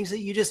so the things that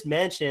you just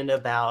mentioned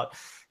about,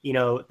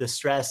 the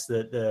stress,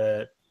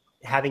 the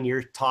having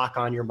your talk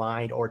on your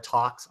mind or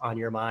talks on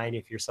your mind,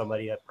 if you're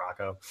somebody at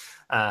Rocco,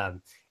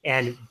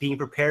 and being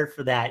prepared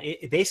for that,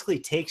 it basically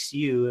takes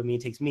you,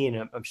 it takes me,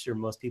 and I'm sure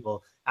most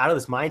people, out of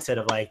this mindset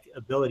of like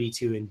ability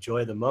to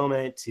enjoy the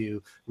moment,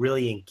 to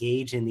really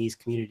engage in these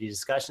community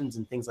discussions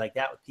and things like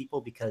that with people,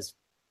 because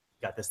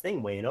you got this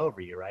thing weighing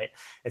over you, right?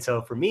 And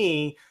so for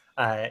me,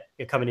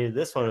 coming into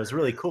this one, it was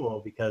really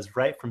cool because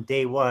right from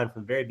day one,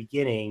 from the very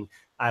beginning,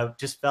 I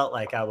just felt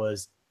like I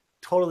was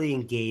totally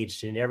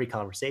engaged in every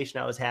conversation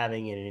I was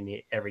having and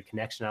in every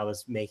connection I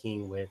was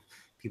making with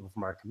people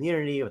from our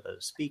community, with other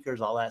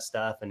speakers, all that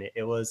stuff. And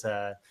it was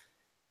a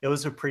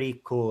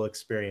pretty cool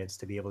experience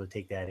to be able to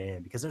take that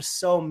in because there's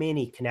so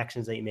many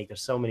connections that you make.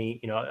 There's so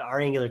many, our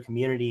Angular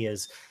community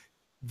is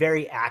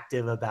very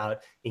active about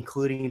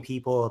including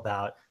people,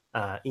 about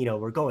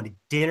we're going to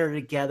dinner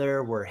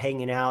together. We're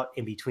hanging out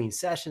in between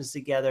sessions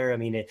together.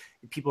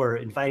 People are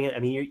inviting.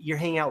 You're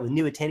hanging out with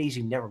new attendees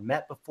you've never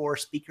met before,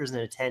 speakers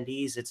and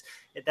attendees.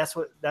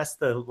 That's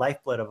the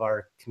lifeblood of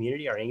our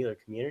community, our Angular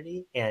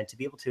community. And to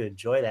be able to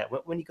enjoy that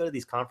when you go to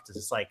these conferences,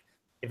 it's like,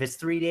 if it's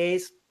 3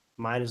 days,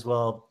 might as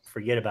well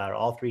forget about it.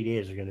 All 3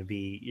 days you're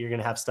going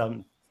to have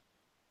some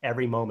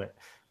every moment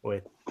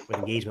with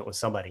engagement with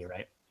somebody,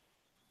 right?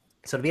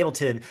 So to be able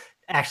to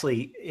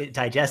actually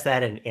digest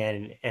that and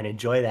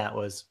enjoy that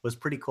was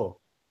pretty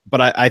cool.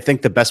 But I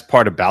think the best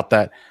part about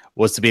that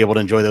was to be able to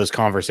enjoy those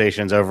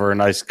conversations over a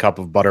nice cup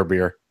of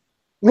butterbeer.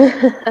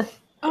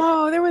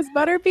 Oh, there was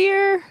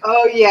butterbeer?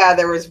 Oh yeah,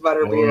 there was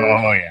butterbeer.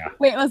 Oh yeah.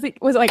 Wait, was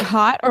it like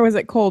hot or was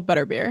it cold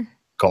butterbeer?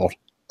 Cold.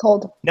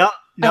 No,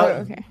 Oh,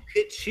 okay.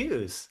 You could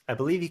choose. I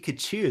believe you could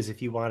choose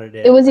if you wanted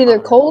it. It was either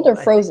cold or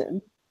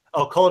frozen.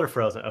 Oh, cold or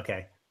frozen.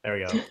 Okay, there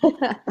we go.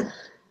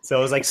 So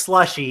it was like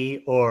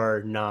slushy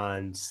or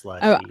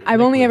non-slushy. Oh,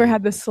 I've only ever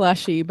had the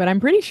slushy, but I'm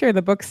pretty sure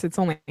the book it's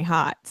only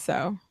hot.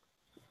 So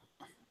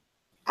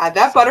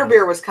that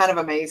butterbeer was kind of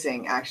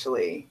amazing,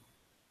 actually.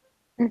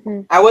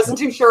 Mm-hmm. I wasn't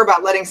too sure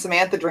about letting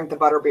Samantha drink the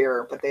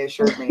butterbeer, but they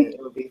assured me it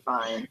would be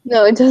fine.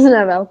 No, it doesn't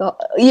have alcohol.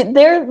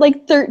 They're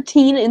like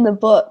 13 in the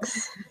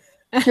books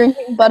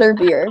drinking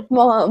butterbeer.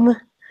 Mom.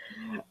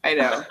 I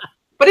know.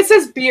 But it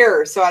says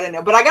beer, so I don't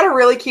know. But I got a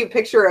really cute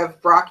picture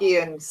of Brocky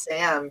and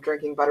Sam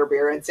drinking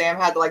butterbeer, and Sam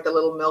had like the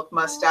little milk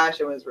mustache.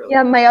 It was really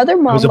my other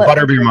mom. It was a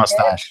butterbeer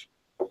mustache.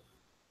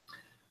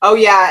 Oh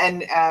yeah,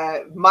 and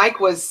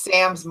Mike was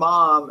Sam's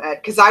mom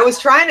because I was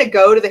trying to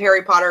go to the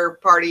Harry Potter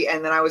party,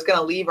 and then I was going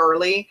to leave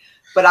early,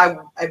 but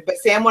but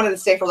Sam wanted to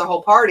stay for the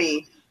whole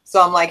party.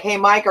 So I'm like, hey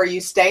Mike, are you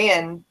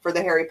staying for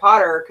the Harry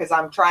Potter? Because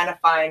I'm trying to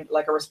find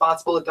like a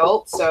responsible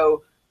adult.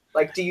 So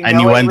like, do you and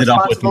know you any ended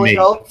up with responsible me.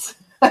 adults?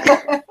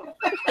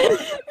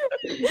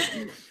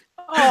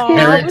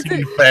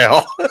 Parenting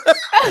fail.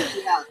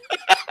 Yeah.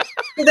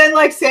 So then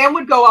like Sam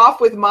would go off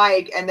with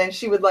Mike and then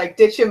she would like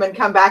ditch him and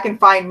come back and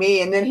find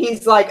me. And then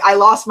he's like, I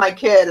lost my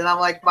kid. And I'm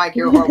like, Mike,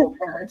 you're a horrible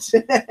parent.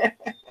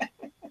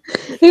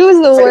 He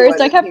was the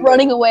worst. I kept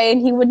running away and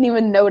he wouldn't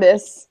even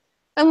notice.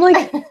 I'm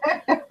like,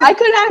 I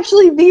could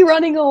actually be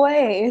running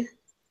away.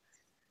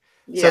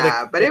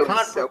 Yeah, but it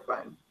was so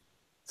fun.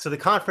 So the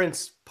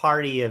conference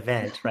party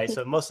event, right?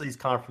 So most of these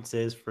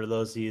conferences, for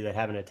those of you that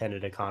haven't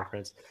attended a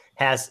conference,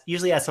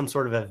 usually has some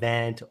sort of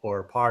event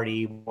or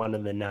party one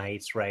of the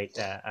nights, right?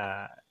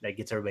 That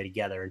gets everybody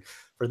together. And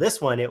for this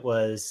one, it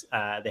was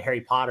the Harry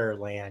Potter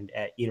land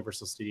at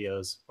Universal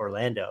Studios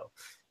Orlando.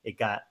 It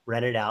got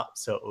rented out,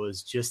 so it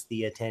was just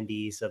the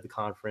attendees of the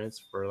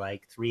conference for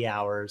like 3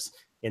 hours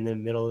in the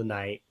middle of the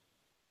night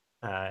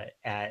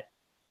at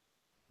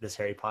this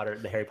the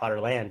Harry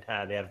Potter land.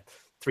 They have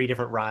 3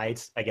 different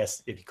rides, I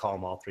guess, if you call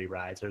them all 3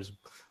 rides. There's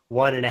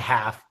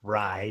 1.5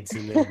 rides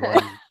and then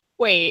one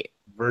wait,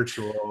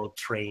 virtual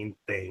train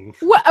thing.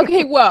 What?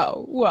 Okay,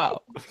 whoa.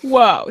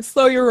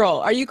 Slow your roll.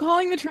 Are you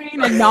calling the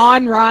train a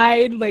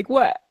non-ride? Like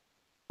what?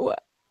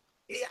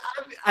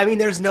 I mean,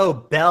 there's no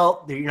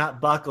belt. You're not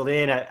buckled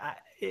in.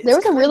 There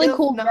was a really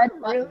cool red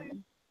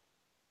button.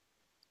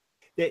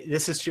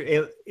 This is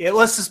true. It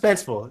was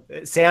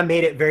suspenseful. Sam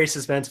made it very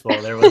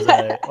suspenseful. There was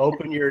a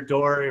open your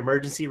door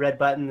emergency red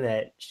button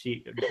that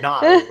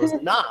knob. It was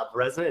a knob,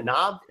 wasn't it?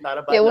 Knob, not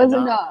a button. It was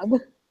a knob.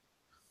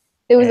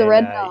 It was a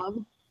red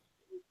knob.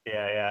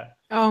 Yeah.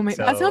 Oh my!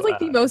 That sounds like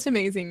the most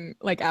amazing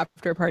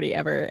after party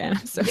ever. And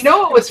I'm so. You know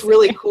what was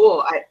really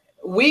cool?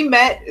 We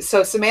met.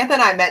 So Samantha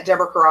and I met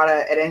Deborah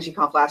Carrata at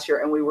NGConf last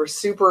year, and we were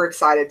super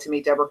excited to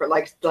meet Deborah.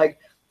 Like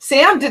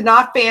Sam did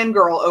not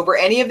fangirl over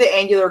any of the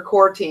Angular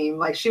core team.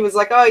 Like she was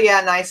like, "Oh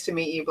yeah, nice to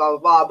meet you," blah blah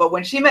blah. But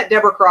when she met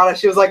Deborah Carrata,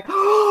 she was like,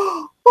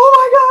 "Oh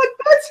my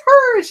God, that's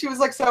her!" She was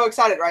like so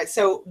excited, right?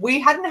 So we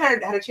hadn't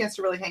had a chance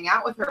to really hang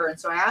out with her, and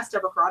so I asked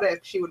Deborah Carrata if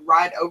she would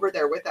ride over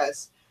there with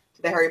us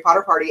to the Harry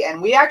Potter party,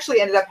 and we actually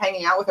ended up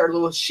hanging out with her.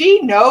 Well,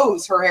 she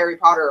knows her Harry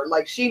Potter,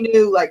 like she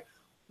knew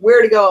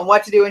where to go and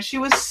what to do, and she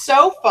was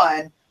so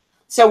fun.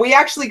 So we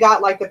actually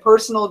got the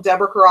personal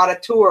Deborah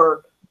Carrata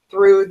tour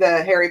through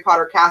the Harry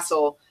Potter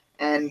castle.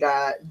 And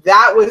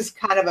that was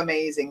kind of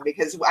amazing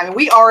because, I mean,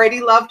 we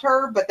already loved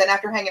her, but then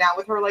after hanging out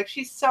with her,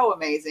 she's so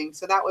amazing.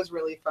 So that was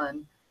really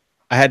fun.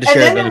 I had to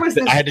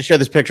share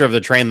this picture of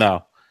the train,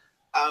 though.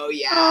 Oh,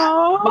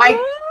 yeah.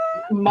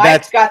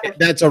 Mike's got the...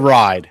 That's a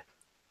ride.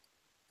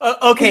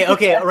 Okay.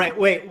 All right.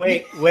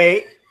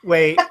 Wait.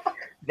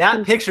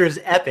 That picture is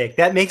epic.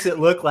 That makes it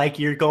look like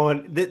you're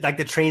going, like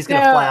the train's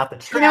going to fly off the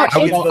track. I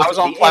was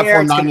on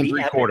platform 9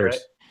 3/4. Right?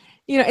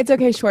 It's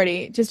okay,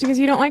 Shorty. Just because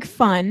you don't like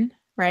fun,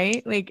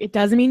 right? It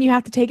doesn't mean you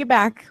have to take it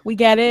back. We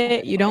get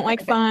it. You don't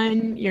like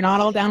fun. You're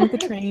not all down with the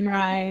train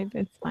ride.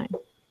 It's fine.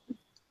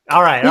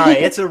 All right.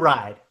 It's a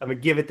ride. I'm gonna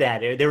give it that.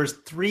 There was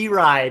 3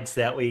 rides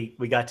that we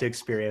got to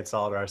experience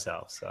all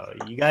ourselves. So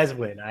you guys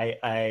win.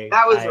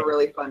 That was a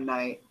really fun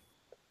night.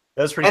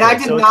 That was pretty. And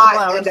cool. I did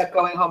not end up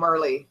going home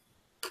early.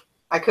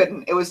 I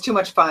couldn't. It was too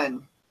much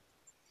fun.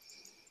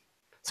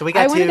 So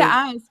I wanted to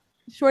ask,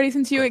 Shorty,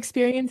 since you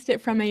experienced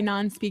it from a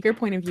non-speaker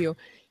point of view,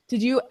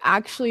 did you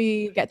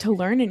actually get to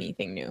learn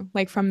anything new,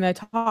 from the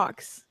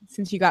talks,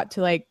 since you got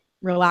to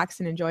relax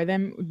and enjoy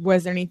them?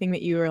 Was there anything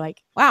that you were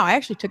like, wow, I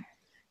actually took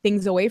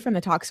things away from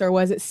the talks, or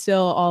was it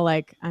still all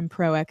I'm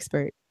pro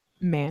expert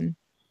man?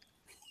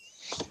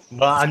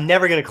 Well, I'm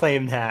never going to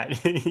claim that.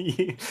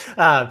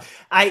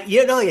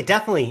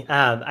 Definitely.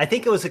 I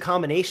think it was a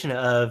combination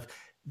of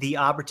the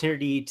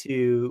opportunity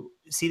to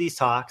see these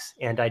talks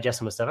and digest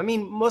some of the stuff. I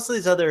mean, most of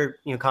these other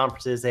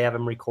conferences, they have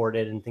them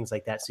recorded and things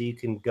like that, so you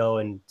can go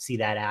and see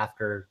that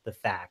after the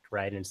fact,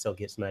 right, and still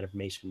get some of that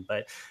information.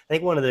 But I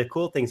think one of the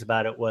cool things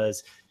about it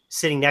was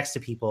sitting next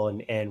to people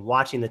and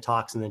watching the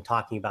talks and then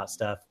talking about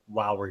stuff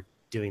while we're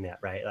doing that,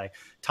 right? Like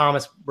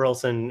Thomas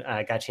Burleson,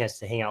 got a chance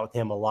to hang out with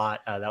him a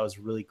lot. That was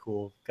really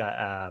cool.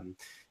 Got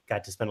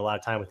to spend a lot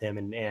of time with him,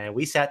 and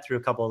we sat through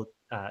a couple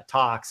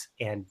talks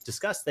and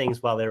discussed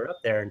things while they were up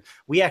there. And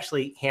we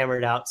actually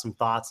hammered out some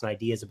thoughts and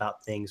ideas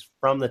about things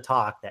from the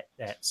talk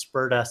that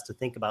spurred us to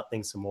think about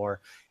things some more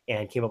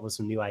and came up with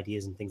some new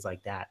ideas and things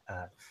like that.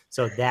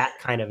 So that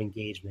kind of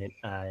engagement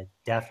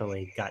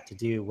definitely got to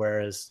do.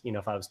 Whereas,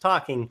 if I was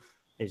talking,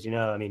 as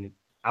I mean,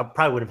 I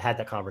probably would have had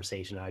that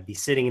conversation. I'd be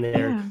sitting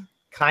there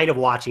kind of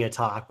watching a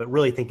talk, but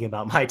really thinking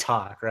about my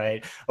talk,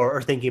 right?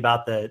 Or thinking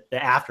about the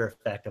after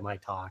effect of my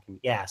talk. And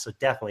so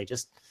definitely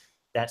just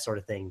that sort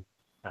of thing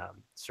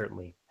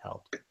certainly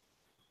helped.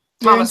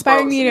 You're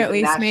inspiring me to at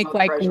least make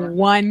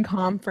one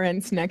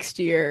conference next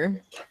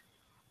year.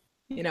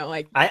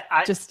 I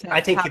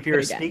think if you're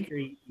a speaker,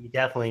 you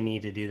definitely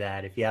need to do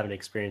that. If you haven't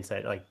experienced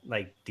that,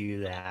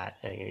 do that.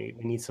 We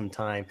need some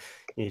time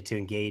to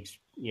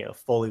engage,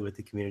 fully with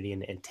the community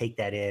and take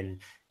that in,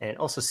 and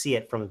also see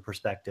it from the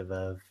perspective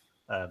of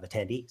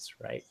attendees,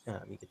 right?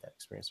 You get that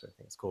experience sort of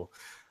thing. It's cool.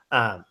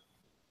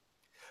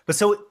 But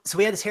so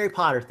we had this Harry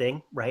Potter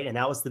thing, right? And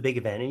that was the big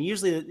event. And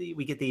usually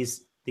we get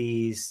these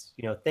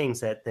things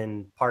that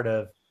then part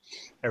of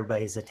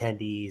everybody's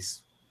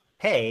attendees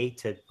pay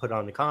to put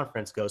on the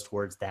conference goes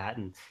towards that.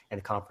 And the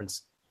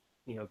conference,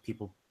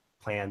 people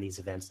plan these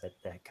events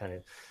that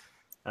kind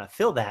of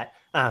fill that.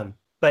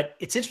 But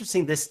it's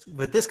interesting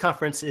with this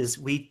conference is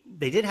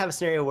they did have a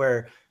scenario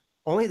where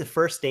only the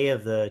first day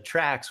of the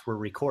tracks were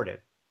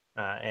recorded,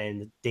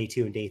 and day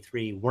 2 and day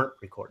 3 weren't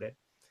recorded.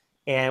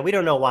 And we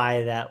don't know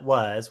why that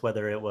was,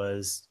 whether it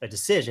was a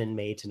decision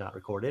made to not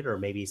record it, or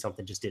maybe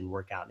something just didn't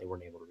work out and they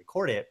weren't able to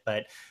record it.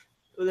 But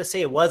let's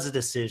say it was a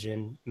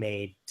decision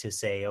made to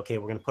say, okay,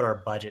 we're going to put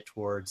our budget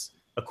towards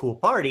a cool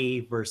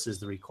party versus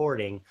the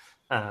recording.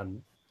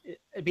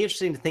 It'd be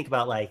interesting to think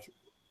about,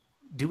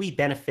 do we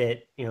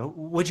benefit,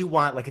 would you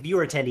want, if you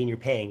were attending, you're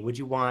paying, would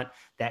you want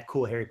that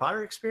cool Harry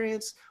Potter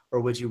experience,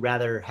 or would you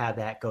rather have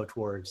that go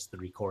towards the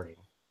recording?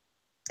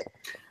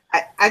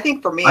 I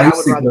think for me, I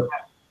would rather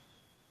have.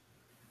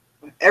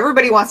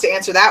 Everybody wants to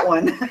answer that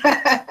one.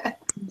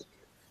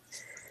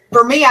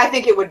 For me, I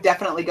think it would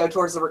definitely go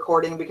towards the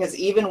recording, because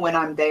even when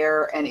I'm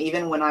there and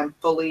even when I'm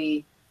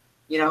fully,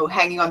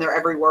 hanging on their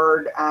every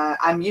word,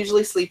 I'm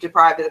usually sleep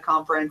deprived at a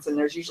conference and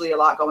there's usually a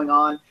lot going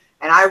on.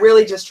 And I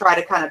really just try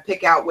to kind of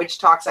pick out which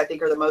talks I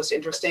think are the most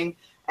interesting.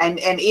 And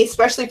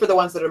especially for the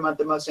ones that are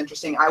the most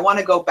interesting, I want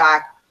to go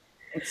back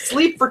and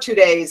sleep for 2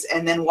 days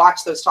and then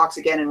watch those talks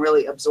again and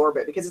really absorb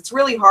it, because it's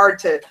really hard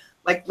to,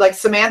 like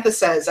Samantha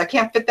says, I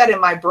can't fit that in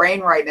my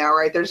brain right now,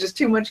 right? There's just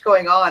too much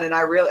going on.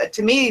 And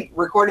to me,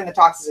 recording the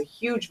talks is a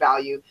huge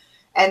value.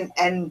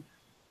 And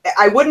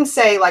I wouldn't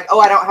say like, oh,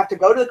 I don't have to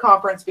go to the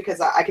conference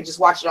because I could just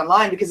watch it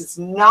online, because it's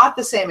not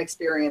the same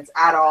experience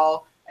at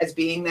all as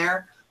being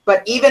there.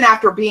 But even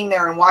after being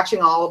there and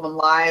watching all of them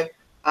live,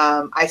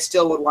 I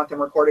still would want them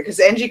recorded, because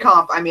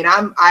NGConf, I mean,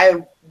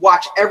 I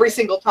watch every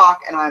single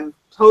talk and I'm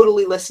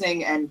totally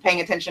listening and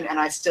paying attention,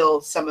 and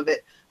some of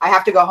it, I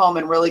have to go home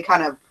and really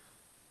kind of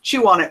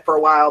chew on it for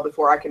a while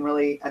before I can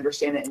really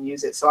understand it and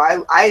use it. So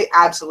I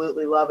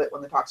absolutely love it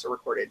when the talks are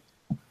recorded.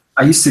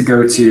 I used to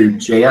go to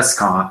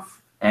JSConf,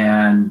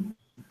 and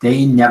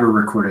they never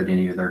recorded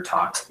any of their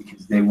talks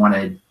because they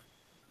wanted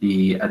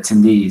the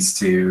attendees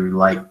to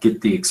like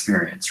get the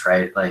experience,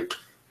 right? Like,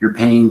 you're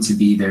paying to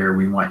be there.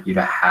 We want you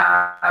to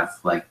have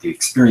like the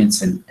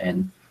experience, and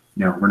you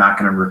know, we're not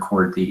going to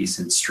record these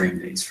and stream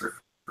these for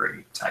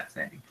free type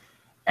thing.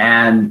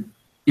 And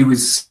it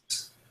was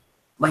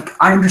like,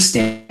 I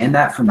understand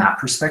that from that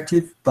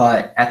perspective,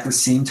 but at the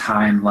same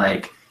time,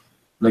 like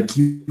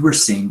you were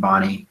saying,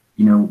 Bonnie,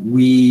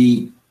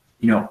 you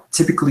know,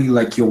 typically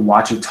like you'll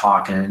watch a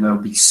talk and there'll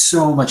be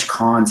so much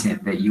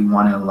content that you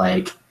want to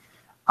like,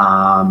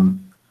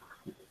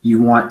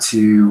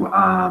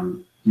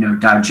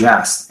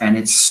 digest, and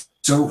it's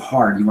so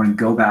hard. You want to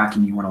go back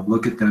and you want to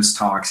look at those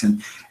talks,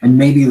 and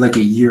maybe like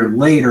a year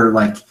later,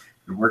 like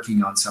you're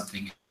working on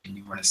something and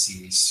you want to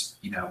see these,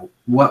 you know,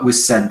 what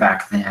was said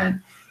back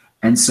then.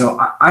 And so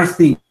I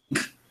think,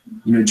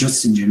 you know,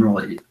 just in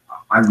general,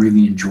 I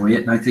really enjoy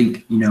it. And I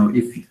think, you know,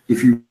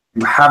 if you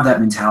have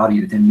that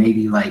mentality, then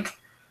maybe like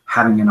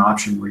having an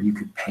option where you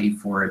could pay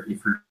for it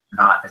if you're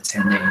not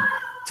attending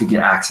to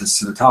get access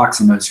to the talks,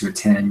 and those who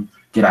attend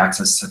get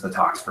access to the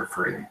talks for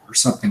free or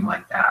something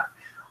like that,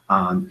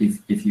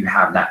 if you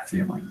have that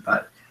feeling.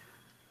 But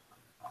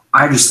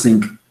I just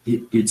think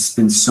it's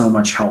been so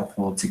much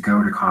helpful to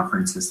go to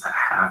conferences that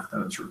have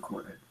those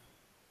recorded.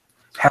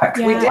 Heck,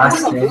 we did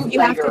last have a day,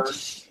 You have to bootlegger.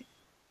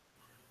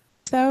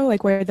 though,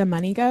 like where the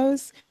money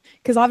goes,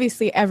 because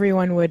obviously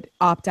everyone would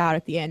opt out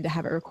at the end to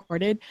have it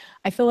recorded.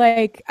 I feel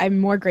like I'm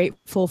more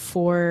grateful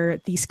for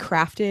these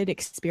crafted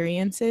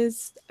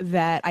experiences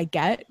that I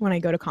get when I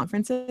go to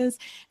conferences.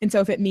 And so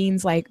if it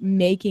means like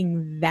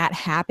making that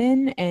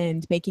happen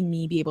and making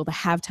me be able to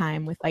have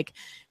time with like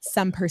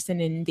some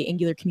person in the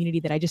Angular community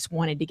that I just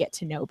wanted to get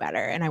to know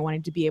better, and I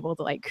wanted to be able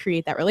to like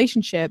create that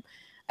relationship,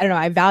 I don't know,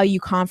 I value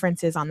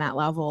conferences on that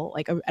level,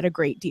 like at a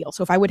great deal.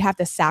 So if I would have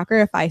to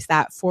sacrifice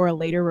that for a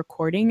later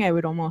recording, I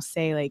would almost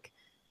say like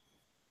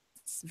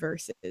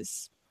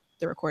versus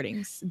the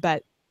recordings.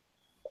 But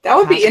That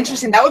would be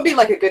interesting. That would be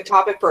like a good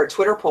topic for a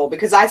Twitter poll,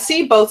 because I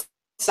see both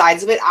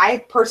sides of it.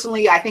 I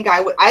think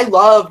I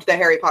loved the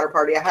Harry Potter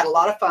party. I had a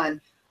lot of fun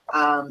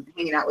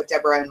hanging out with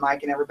Deborah and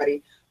Mike and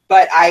everybody,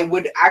 but I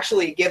would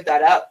actually give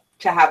that up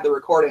to have the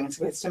recordings,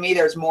 because to me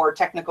there's more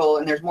technical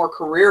and there's more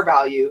career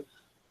value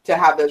to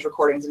have those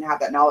recordings and have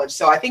that knowledge.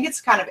 So I think it's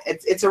kind of,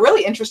 it's a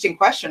really interesting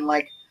question.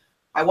 Like,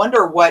 I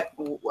wonder what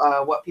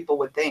people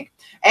would think.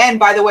 And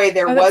by the way,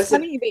 That's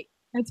funny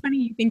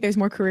you think there's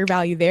more career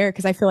value there,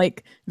 because I feel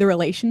like the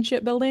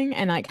relationship building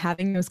and like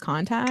having those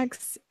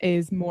contacts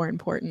is more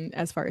important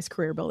as far as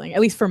career building.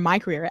 At least for my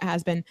career, it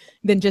has been,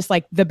 than just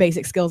like the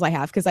basic skills I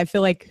have, because I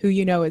feel like who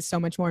you know is so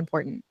much more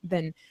important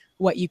than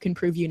what you can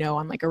prove you know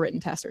on like a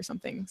written test or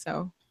something.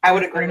 So I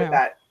would agree with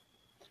that.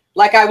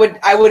 Like I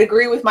would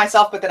agree with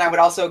myself, but then I would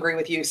also agree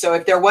with you. So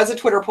if there was a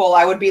Twitter poll,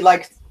 I would be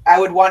like, I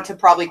would want to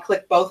probably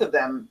click both of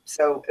them.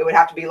 So it would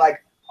have to be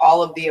like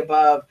all of the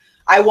above.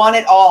 I want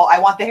it all. I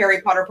want the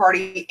Harry Potter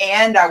party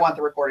and I want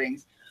the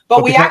recordings.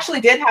 But we actually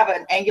did have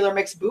an Angular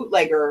Mix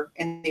bootlegger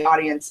in the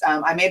audience.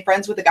 I made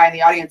friends with the guy in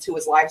the audience who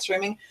was live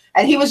streaming,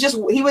 and he was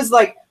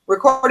like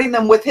recording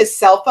them with his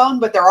cell phone,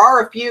 but there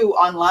are a few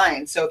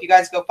online. So if you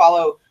guys go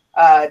follow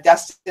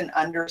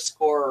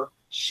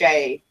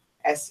Dustin_Shea,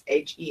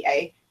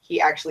 SHEA, he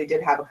actually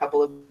did have a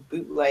couple of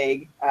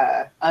bootleg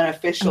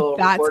unofficial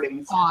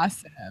recordings.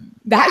 Awesome.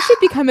 That should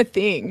become a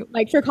thing.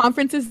 Like for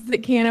conferences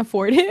that can't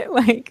afford it,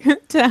 like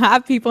to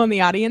have people in the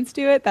audience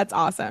do it. That's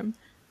awesome.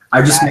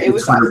 I just made a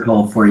Twitter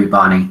poll for you,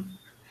 Bonnie.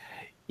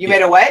 You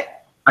made a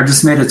what? I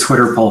just made a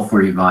Twitter poll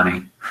for you,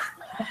 Bonnie.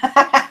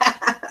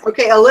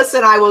 Okay, Alyssa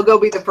and I will go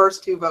be the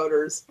first two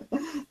voters.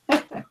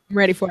 I'm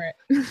ready for it.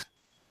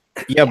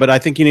 Yeah, but I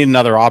think you need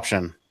another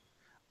option.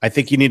 I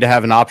think you need to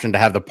have an option to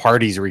have the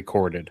parties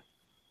recorded.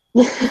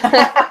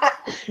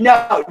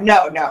 No.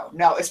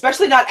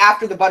 Especially not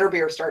after the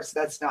butterbeer starts.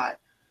 That's not.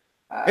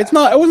 It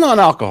was not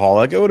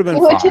alcoholic. It would have been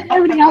What fine. you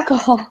have any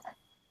alcohol?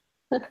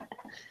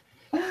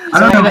 I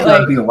don't know if that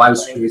would be a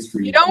wise choice for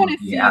you. You don't want to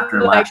see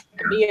after like last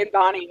year. me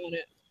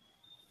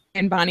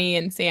and Bonnie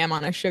and Sam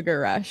on a sugar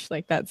rush.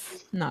 Like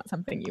that's not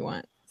something you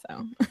want.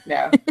 So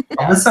No.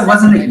 Alyssa,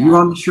 wasn't it you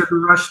on the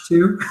sugar rush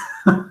too?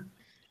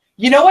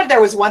 You know what? There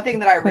was one thing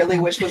that I really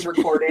wish was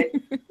recorded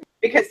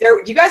because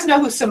do you guys know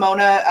who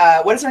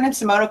Simona? What is her name?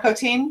 Simona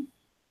Cotin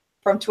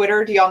from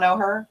Twitter. Do y'all know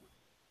her?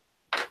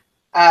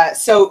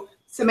 So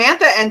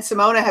Samantha and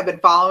Simona have been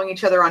following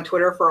each other on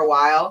Twitter for a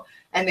while,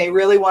 and they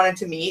really wanted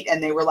to meet,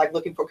 and they were like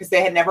looking for, because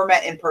they had never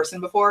met in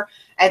person before.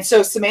 And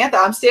so Samantha,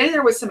 I'm standing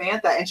there with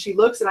Samantha, and she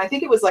looks, and I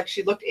think it was like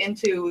she looked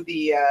into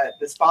the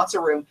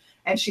sponsor room,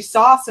 and she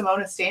saw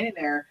Simona standing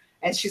there,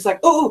 and she's like,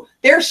 oh,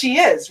 there she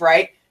is,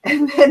 right?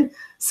 And then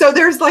so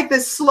there's like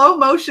this slow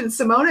motion.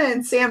 Simona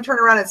and Sam turn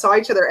around and saw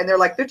each other, and they're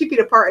like 50 feet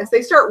apart, and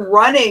they start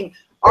running,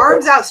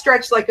 arms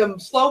outstretched, like a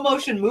slow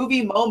motion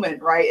movie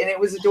moment, right? And it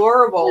was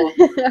adorable.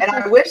 And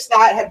I wish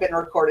that had been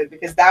recorded,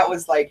 because that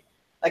was like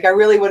I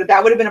really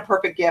that would have been a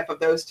perfect gif of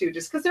those two,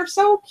 just because they're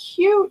so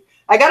cute.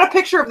 I got a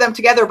picture of them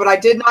together, but I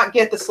did not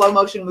get the slow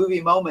motion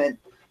movie moment,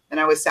 and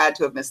I was sad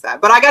to have missed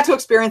that. But I got to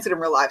experience it in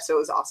real life, so it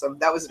was awesome.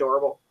 That was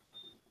adorable.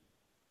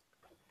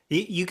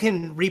 You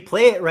can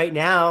replay it right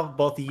now.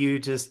 Both of you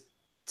just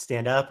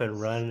stand up and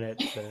run it.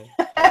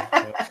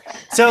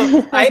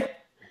 So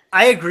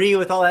I agree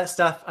with all that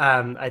stuff.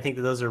 I think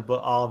that those are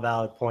all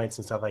valid points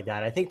and stuff like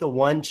that. I think the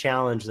one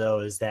challenge,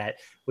 though, is that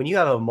when you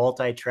have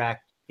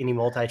any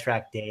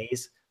multi-track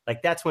days,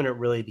 like that's when it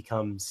really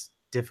becomes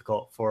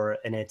difficult for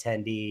an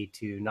attendee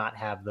to not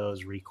have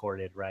those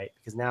recorded, right?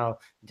 Because now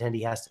the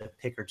attendee has to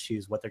pick or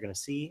choose what they're going to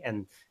see.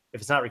 And if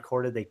it's not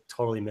recorded, they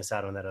totally miss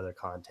out on that other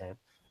content.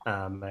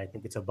 I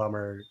think it's a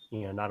bummer,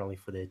 not only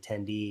for the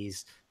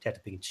attendees to have to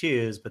pick and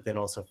choose, but then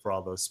also for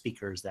all those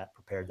speakers that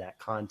prepared that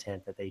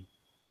content that they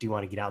do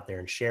want to get out there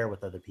and share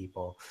with other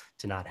people,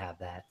 to not have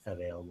that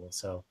available.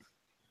 So,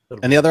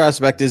 and the other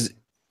aspect is,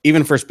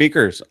 even for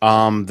speakers,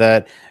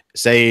 that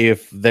say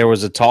if there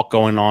was a talk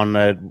going on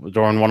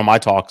during one of my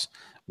talks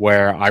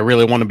where I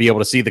really want to be able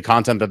to see the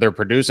content that they're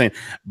producing,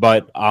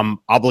 but I'm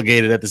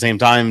obligated at the same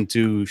time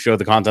to show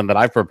the content that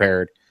I've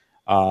prepared.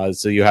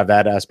 So you have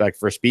that aspect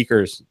for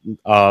speakers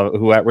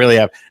who really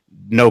have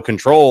no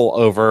control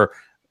over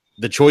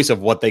the choice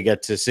of what they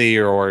get to see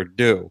or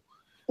do.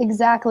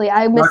 Exactly.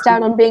 I missed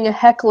out on being a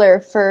heckler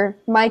for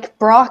Mike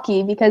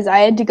Brocky because I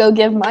had to go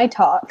give my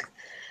talk.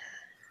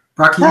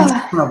 Brocky, you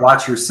just want to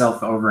watch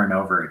yourself over and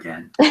over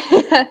again.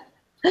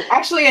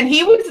 Actually, and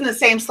he was in the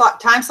same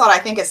time slot, I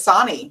think, as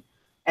Sonny.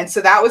 And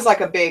so that was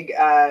like a big,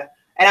 and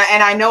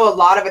I know a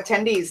lot of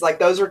attendees, like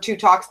those were two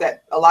talks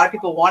that a lot of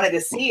people wanted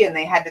to see, and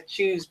they had to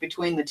choose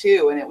between the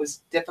two, and it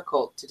was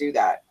difficult to do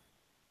that.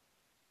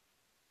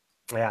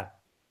 Yeah.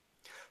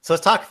 So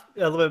let's talk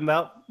a little bit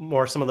about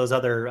some of those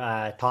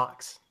other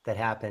talks that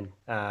happened.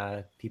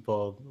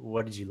 People,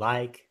 what did you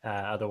like?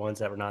 Other ones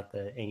that were not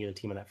the Angular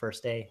team on that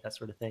first day, that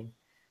sort of thing.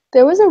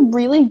 There was a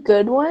really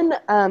good one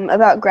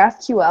about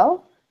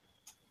GraphQL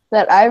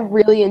that I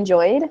really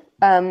enjoyed.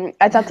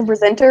 I thought the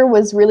presenter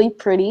was really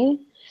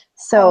pretty.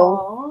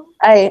 So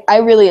I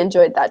really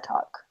enjoyed that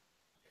talk.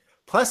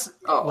 Plus,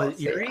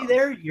 was Yuri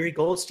there? Yuri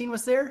Goldstein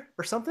was there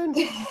or something?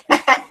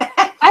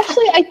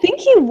 Actually, I think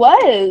he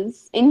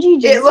was.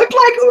 It looked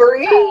like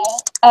Uri.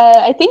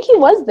 I think he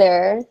was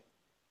there.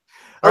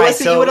 All right,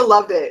 so you would have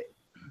loved it.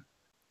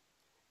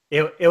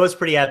 It was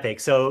pretty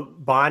epic. So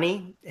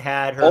Bonnie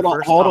had her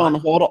first Hold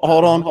on.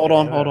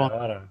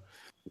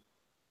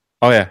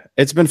 Oh yeah,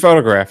 it's been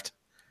photographed.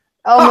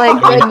 Oh my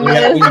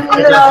goodness!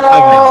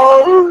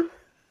 No.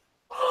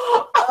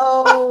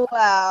 Oh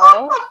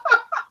wow!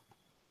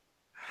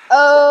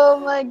 Oh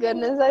my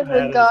goodness! I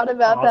forgot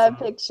about that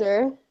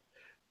picture.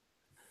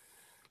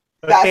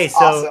 Okay, That's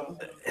awesome.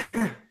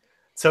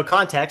 So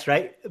context,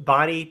 right?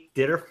 Bonnie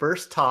did her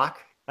first talk.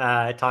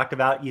 Talked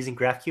about using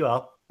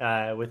GraphQL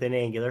within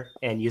Angular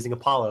and using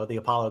Apollo, the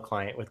Apollo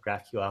client with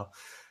GraphQL,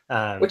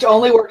 which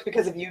only worked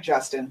because of you,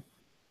 Justin.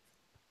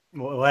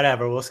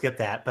 Whatever, we'll skip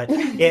that. But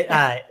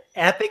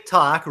epic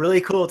talk,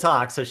 really cool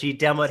talk. So she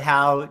demoed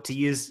how to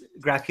use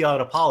GraphQL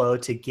and Apollo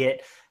to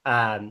get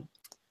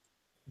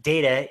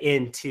data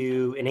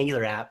into an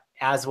Angular app,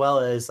 as well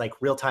as like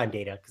real-time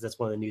data, because that's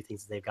one of the new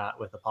things that they've got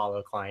with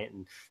Apollo client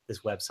and this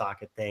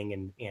WebSocket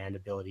thing and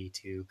ability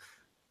to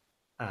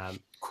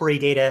query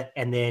data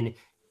and then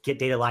get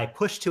data live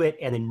pushed to it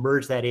and then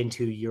merge that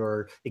into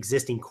your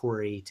existing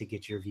query to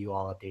get your view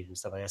all updated and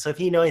stuff like that. So if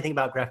you know anything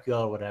about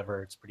GraphQL or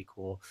whatever, it's pretty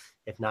cool.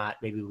 If not,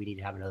 maybe we need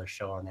to have another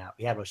show on that.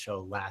 We had a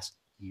show last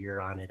year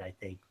on it, I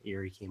think.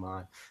 Erie came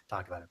on,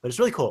 talked about it, but it's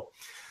really cool.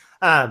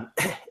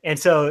 And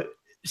so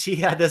she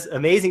had this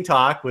amazing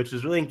talk, which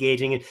was really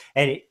engaging,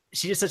 and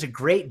she did such a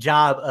great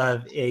job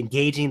of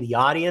engaging the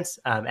audience,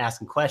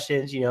 asking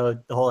questions.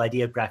 The whole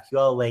idea of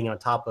GraphQL laying on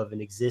top of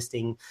an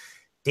existing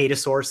data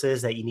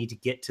sources that you need to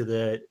get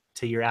to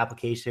your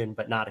application,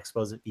 but not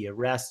expose it via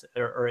REST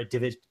or at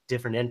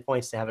different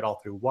endpoints to have it all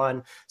through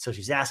one. So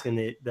she's asking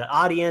the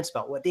audience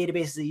about what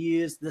databases they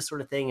use, this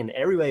sort of thing, and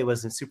everybody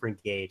wasn't super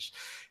engaged.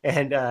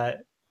 And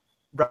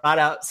brought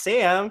out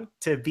Sam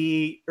to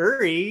be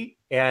Uri,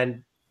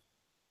 and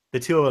the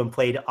two of them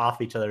played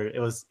off each other.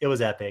 It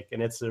was epic, and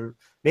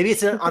maybe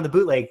it's on the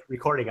bootleg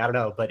recording. I don't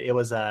know, but it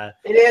was.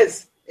 It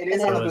is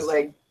on the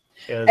bootleg.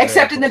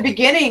 Except in the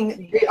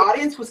beginning, the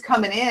audience was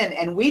coming in,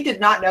 and we did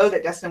not know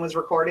that Destin was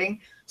recording.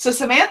 So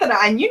Samantha and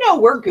I,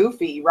 and we're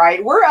goofy,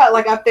 right? We're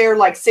like up there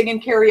like singing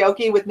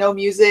karaoke with no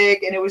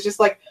music, and it was just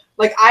like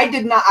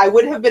I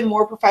would have been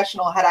more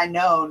professional had I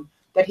known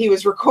that he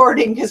was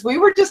recording, because we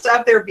were just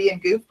up there being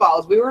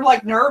goofballs. We were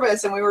like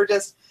nervous, and we were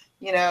just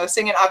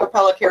singing a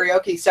cappella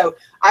karaoke. So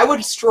I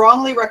would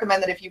strongly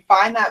recommend that if you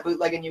find that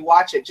bootleg and you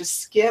watch it,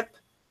 just skip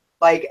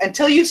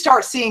until you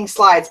start seeing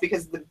slides,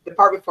 because the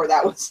part before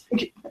that was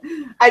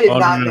I did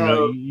not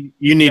know.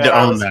 You need to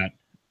own that.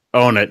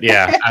 Own it.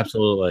 Yeah,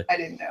 absolutely. I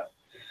didn't know.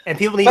 And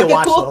people need to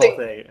watch the whole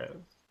thing.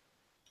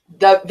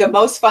 The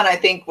most fun, I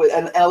think,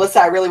 and Alyssa,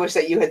 I really wish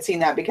that you had seen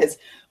that, because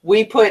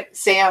we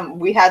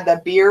had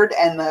the beard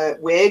and the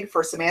wig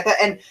for Samantha,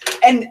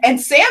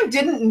 and Sam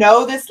didn't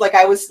know this. Like,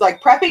 I was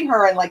like prepping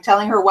her and like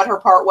telling her what her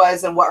part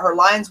was and what her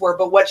lines were,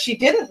 but what she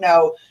didn't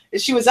know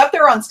is she was up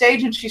there on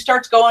stage and she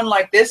starts going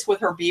like this with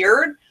her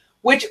beard,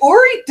 which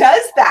Uri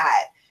does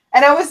that.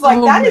 And I was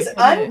like, that is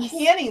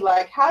uncanny.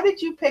 Like, how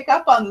did you pick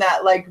up on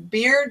that like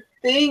beard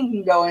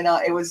thing going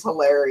on? It was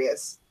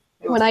hilarious.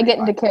 When I get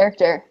into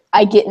character,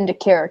 I get into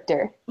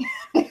character.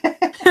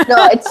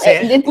 No, it's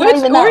not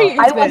even that.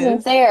 I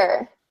wasn't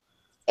there.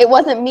 It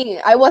wasn't me.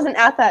 I wasn't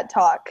at that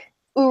talk.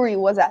 Uri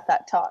was at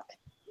that talk.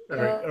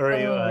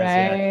 Uri was.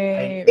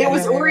 Right. It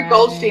was Uri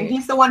Goldstein.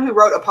 He's the one who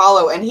wrote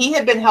Apollo, and he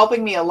had been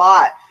helping me a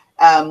lot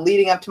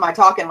leading up to my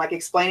talk, and like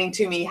explaining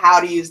to me how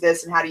to use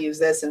this and how to use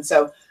this. And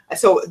so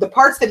the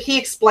parts that he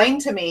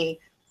explained to me,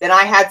 then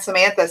I had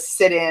Samantha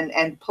sit in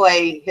and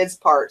play his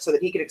part so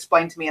that he could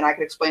explain to me and I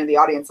could explain to the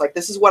audience, like,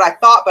 this is what I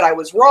thought, but I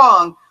was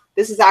wrong.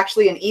 This is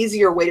actually an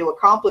easier way to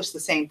accomplish the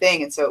same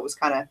thing. And so it was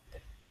kind of,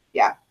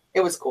 it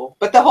was cool.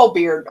 But the whole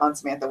beard on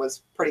Samantha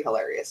was pretty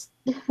hilarious.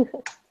 And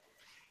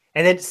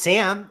then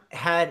Sam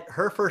had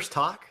her first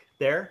talk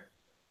there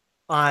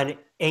on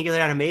Angular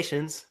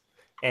Animations,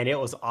 and it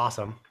was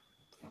awesome.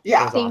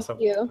 Yeah. It was awesome.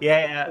 You.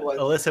 Yeah.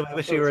 Alyssa, we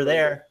wish you were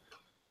there.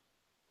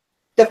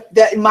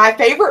 My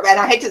favorite, and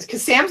I hate to,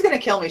 because Sam's going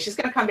to kill me. She's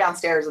going to come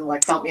downstairs and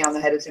like thump me on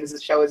the head as soon as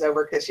the show is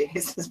over, because she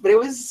hates this, but it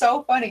was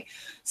so funny.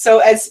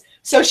 So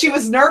she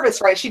was nervous,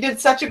 right? She did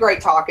such a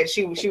great talk, and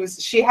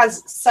she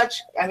has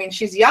such, I mean,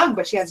 she's young,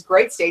 but she has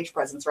great stage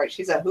presence, right?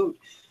 She's a hoot.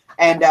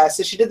 And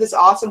so she did this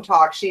awesome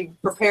talk. She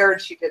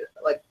prepared, she did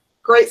like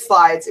great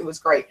slides. It was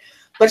great,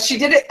 but she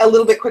did it a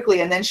little bit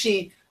quickly. And then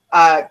she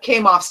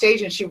came off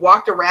stage and she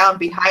walked around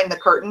behind the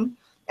curtain,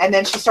 and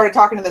then she started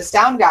talking to the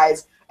sound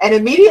guys, and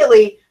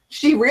immediately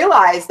she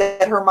realized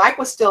that her mic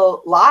was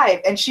still live,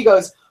 and she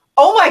goes,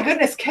 "Oh my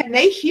goodness, can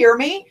they hear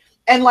me?"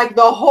 And like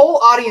the whole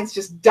audience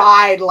just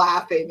died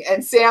laughing,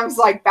 and Sam's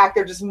like back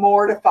there just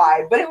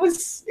mortified. But it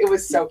was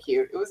so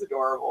cute. It was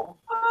adorable.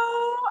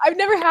 Oh, I've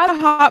never had a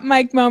hot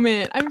mic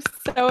moment. I'm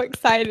so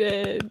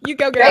excited. You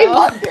go, girl. They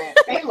loved it.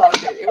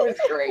 It was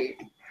great.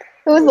 It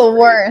was the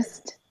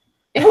worst.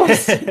 It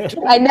was.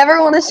 I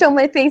never want to show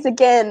my face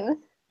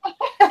again.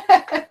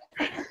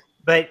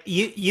 But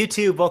you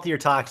two, both of your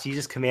talks, you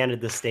just commanded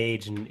the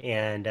stage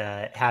and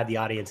had the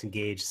audience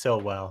engaged so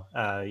well.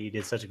 You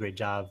did such a great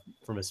job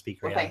from a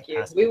speaker. Well, thank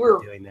you. We were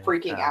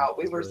freaking out.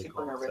 We were really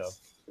super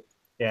nervous. So,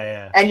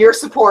 yeah. And your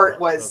support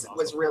was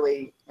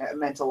really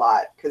meant a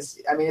lot,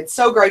 because I mean, it's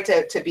so great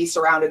to be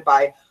surrounded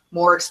by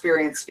more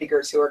experienced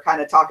speakers who are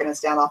kind of talking us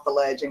down off the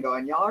ledge and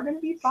going, "Y'all are going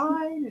to be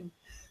fine." And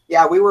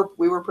yeah, we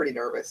were pretty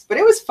nervous, but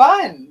it was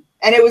fun.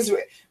 And it was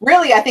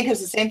really, I think it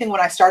was the same thing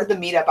when I started the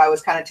meetup. I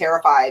was kind of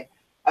terrified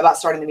about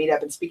starting the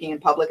meetup and speaking in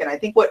public. And I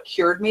think what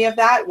cured me of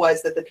that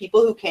was that the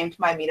people who came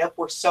to my meetup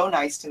were so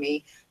nice to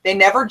me. They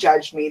never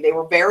judged me. They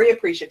were very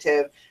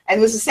appreciative. And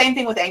it was the same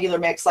thing with Angular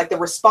Mix. Like, the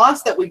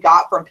response that we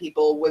got from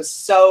people was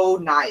so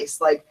nice.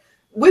 Like,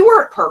 we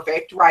weren't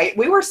perfect, right?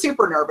 We were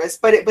super nervous,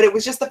 but it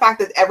was just the fact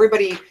that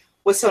everybody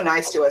was so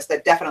nice to us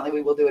that definitely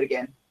we will do it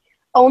again.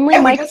 Only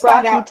Mike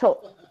Brocky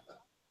told.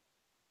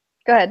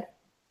 Go ahead.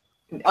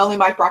 Only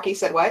Mike Brocky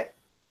said what?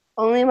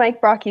 Only Mike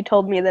Brocky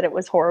told me that it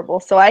was horrible,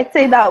 so I'd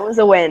say that was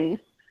a win.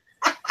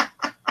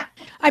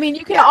 I mean,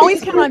 you can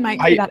always count on Mike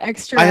for that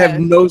extra. I have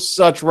no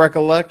such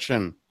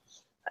recollection.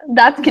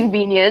 That's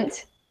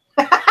convenient.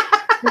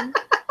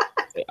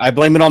 I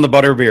blame it on the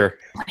butterbeer.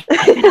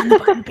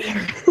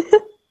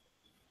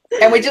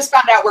 And we just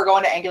found out we're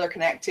going to Angular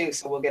Connect too,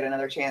 so we'll get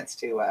another chance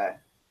to.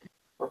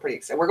 We're pretty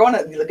excited. We're going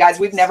to, guys.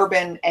 We've never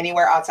been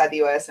anywhere outside the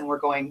U.S., and we're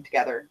going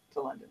together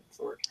to London.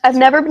 So I've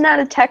never been out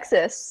of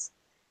Texas.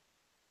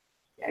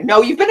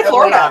 No, you've been to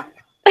Florida.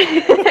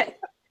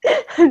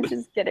 I'm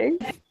just kidding.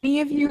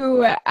 Any of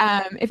you,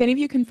 if any of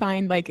you can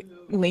find like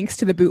links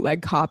to the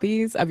bootleg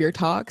copies of your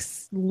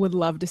talks, would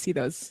love to see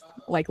those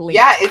like links.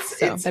 Yeah,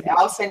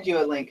 I'll send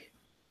you a link.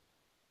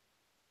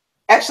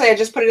 Actually, I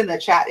just put it in the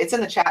chat. It's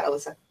in the chat,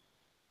 Alyssa.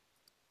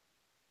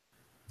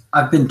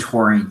 I've been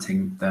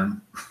torrenting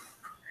them.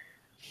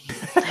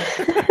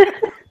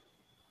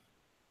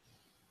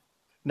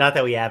 Not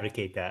that we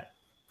advocate that,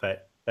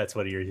 but that's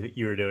what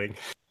you were doing.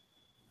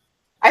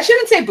 I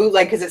shouldn't say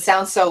bootleg because it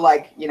sounds so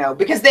like,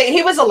 because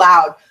he was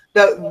allowed.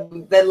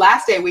 the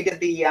last day we did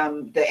the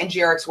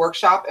NGRX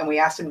workshop, and we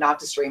asked him not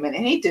to stream it,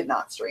 and he did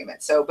not stream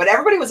it. So, but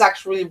everybody was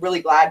actually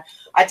really glad.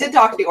 I did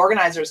talk to the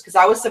organizers because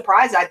I was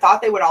surprised. I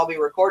thought they would all be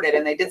recorded,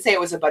 and they did say it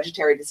was a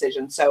budgetary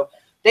decision, so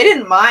they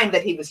didn't mind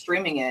that he was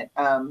streaming it.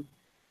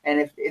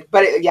 It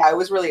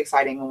was really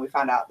exciting when we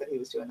found out that he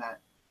was doing that.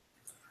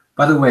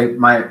 By the way,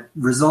 my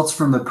results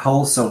from the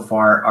poll so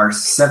far are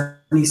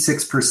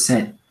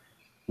 76%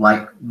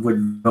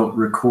 would vote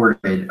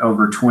recorded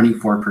over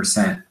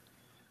 24%.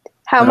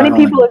 How many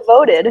people have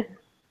voted?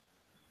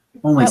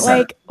 Only But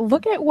 7.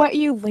 look at what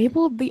you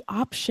labeled the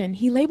option.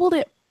 He labeled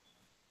it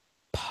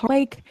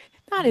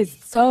that is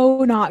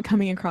so not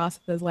coming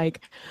across as an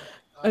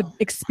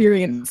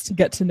experience to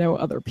get to know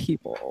other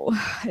people.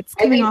 It's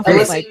coming off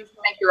as make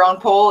your own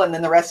poll, and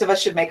then the rest of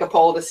us should make a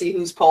poll to see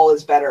whose poll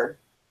is better.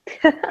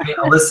 Hey,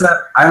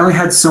 Alyssa, I only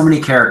had so many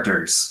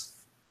characters.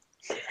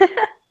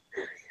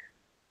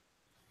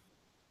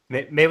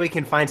 Maybe we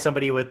can find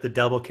somebody with the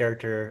double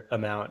character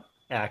amount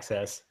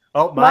access.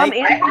 Oh, Mom Mike.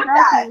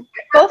 and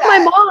both my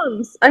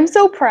moms. I'm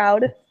so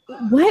proud.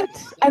 What?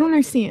 I don't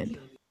understand.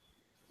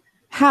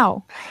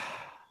 How?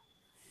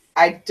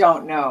 I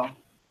don't know.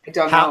 I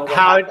don't know what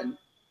happened.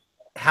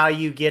 How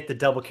you get the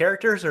double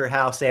characters, or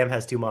how Sam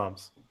has 2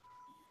 moms?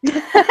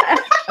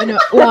 I know.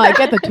 Well, I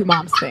get the 2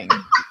 moms thing.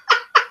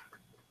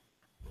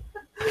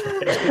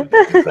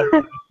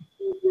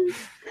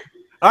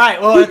 All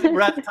right, well,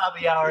 we're at the top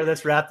of the hour.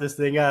 Let's wrap this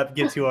thing up.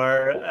 Get to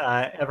our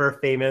ever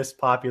famous,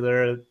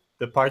 popular,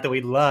 the part that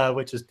we love,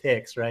 which is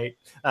picks, right?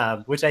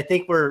 Which I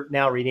think we're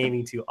now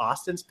renaming to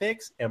Austin's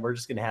picks, and we're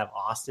just going to have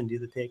Austin do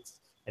the picks,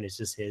 and it's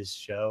just his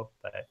show.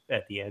 But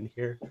at the end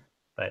here,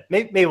 but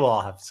maybe we'll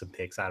all have some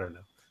picks. I don't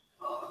know.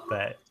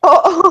 But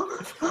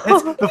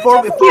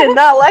before you did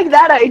not like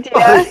that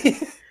idea.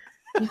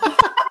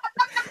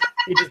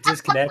 He just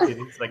disconnected.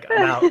 He's like,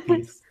 I'm out.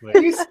 Peace.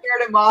 You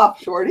scared him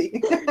off,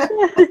 Shorty.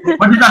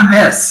 What did I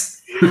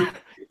miss?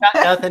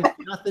 Nothing.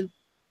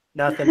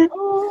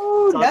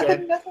 Oh,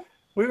 nothing.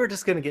 We were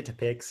just going to get to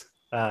picks.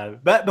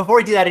 But before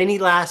we do that, any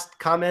last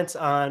comments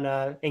on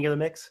Angular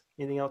Mix?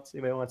 Anything else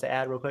anybody wants to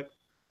add real quick?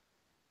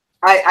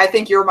 I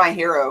think you're my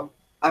hero.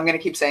 I'm going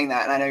to keep saying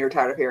that, and I know you're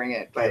tired of hearing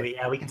it. But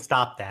yeah, we can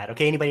stop that.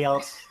 Okay, anybody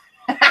else?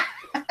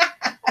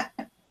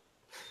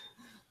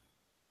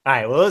 All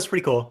right, well, it was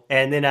pretty cool.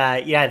 And then,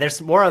 there's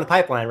more on the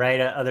pipeline,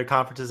 right? Other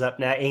conferences up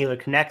next. Angular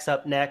Connect's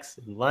up next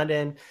in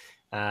London.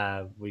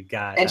 We've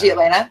got NG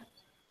Atlanta.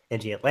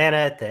 NG Atlanta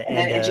at the and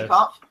end then NG of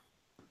Conf.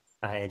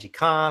 NG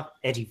Conf.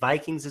 NG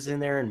Vikings is in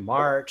there in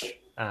March.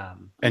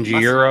 NG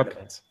Europe.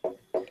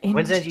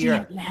 When's NG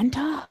Europe?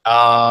 Atlanta?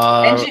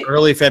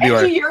 Early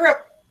February.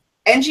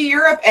 NG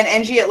Europe and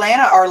NG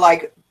Atlanta are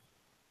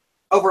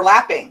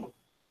overlapping,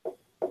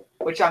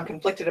 which I'm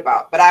conflicted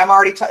about. But I'm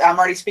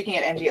already speaking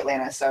at NG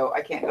Atlanta, so I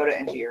can't go to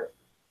NG Europe.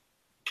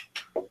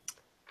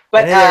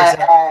 But go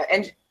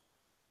ahead.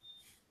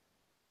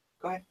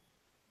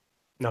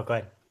 No, go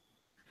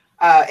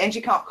ahead.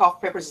 NG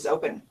Conf Papers is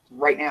open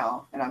right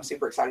now, and I'm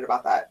super excited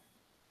about that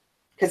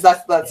because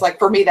that's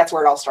for me, that's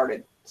where it all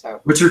started.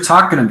 So, what's your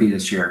talk going to be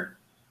this year?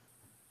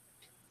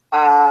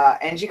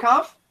 NG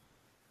Conf.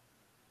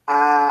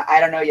 I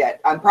don't know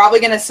yet. I'm probably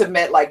going to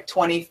submit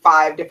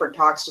 25 different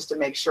talks just to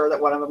make sure that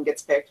one of them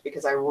gets picked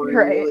because I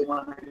really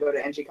want to go to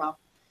NGConf.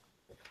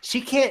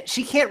 She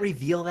can't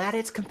reveal that.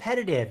 It's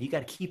competitive. You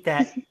got to keep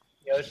that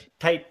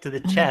tight to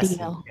the chest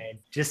and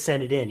just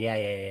send it in.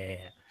 Yeah.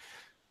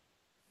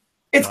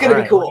 It's going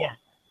to be cool. Well, yeah.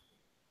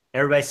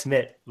 Everybody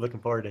submit. Looking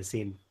forward to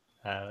seeing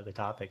the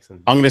topics.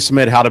 I'm going to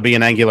submit how to be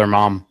an Angular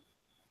mom.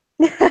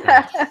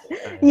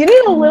 You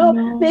need a little.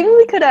 Maybe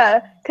we could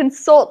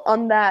consult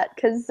on that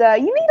because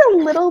you need a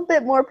little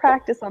bit more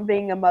practice on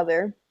being a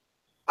mother.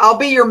 I'll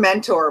be your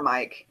mentor,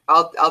 Mike.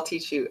 I'll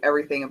teach you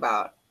everything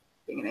about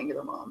being an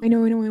Angular mom. I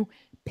know.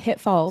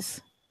 Pitfalls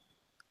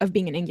of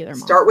being an Angular mom.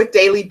 Start with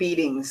daily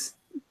beatings.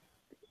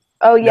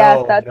 Oh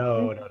yeah,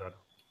 no.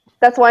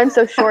 That's why I'm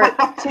so short.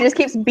 She just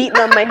keeps beating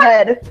on my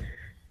head.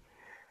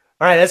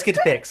 All right, let's get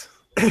to picks.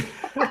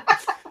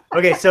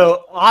 Okay,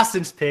 so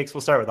Austin's picks.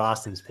 We'll start with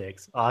Austin's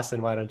picks.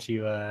 Austin, why don't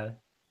you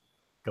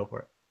go for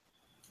it?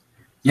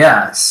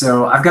 Yeah,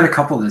 so I've got a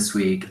couple this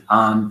week.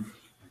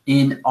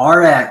 In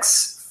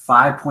RX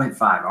 5.5,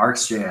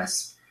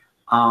 RxJS,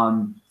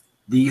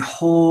 the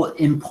whole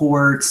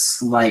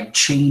imports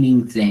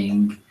chaining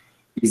thing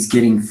is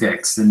getting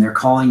fixed, and they're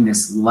calling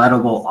this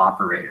lettable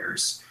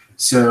operators.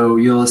 So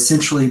you'll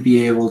essentially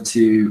be able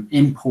to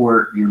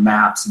import your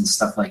maps and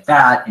stuff like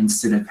that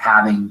instead of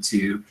having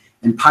to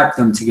and pipe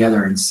them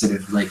together instead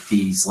of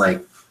these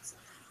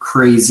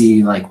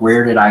crazy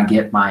where did I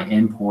get my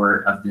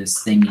import of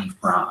this thingy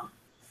from.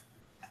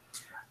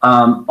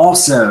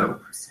 Also,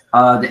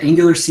 the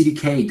Angular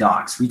CDK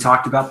docs, we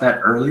talked about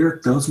that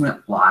earlier. Those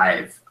went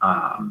live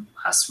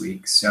last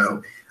week.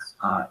 So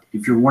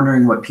if you're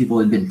wondering what people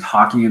had been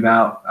talking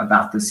about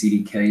the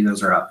CDK,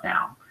 those are up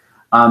now.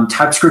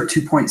 TypeScript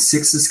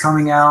 2.6 is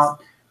coming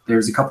out.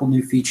 There's a couple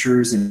new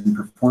features and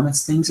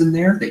performance things in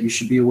there that you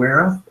should be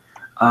aware of.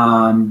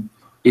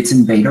 It's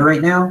in beta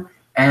right now,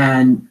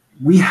 and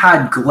we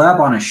had Gleb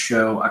on a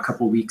show a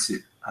couple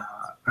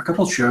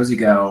shows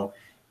ago,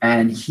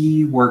 and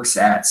he works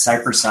at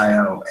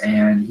Cypress.io,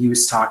 and he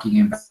was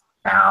talking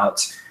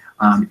about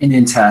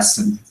indent tests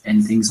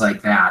and things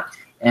like that.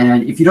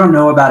 And if you don't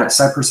know about it,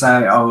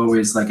 Cypress.io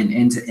is like an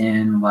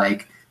end-to-end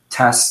like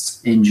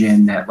test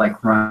engine that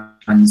like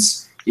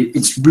runs.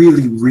 It's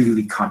really,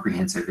 really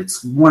comprehensive.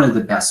 It's one of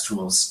the best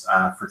tools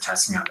for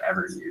testing I've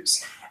ever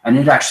used. And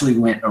it actually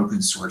went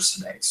open source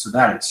today. So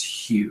that is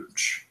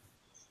huge.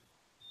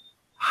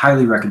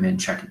 Highly recommend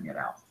checking it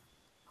out.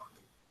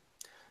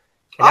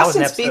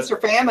 Austin's feast or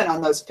famine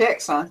on those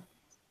picks, huh?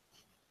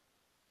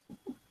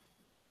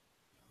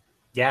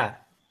 Yeah.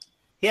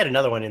 He had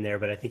another one in there,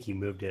 but I think he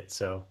moved it.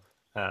 So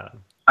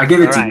I give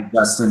it to you,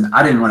 Justin.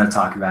 I didn't want to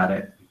talk about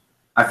it.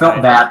 I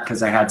felt bad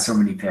because I had so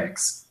many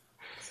picks.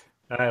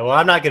 All right. Well,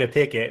 I'm not going to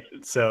pick it.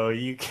 So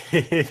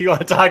if you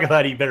want to talk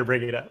about it, you better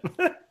bring it up.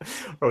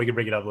 Or we can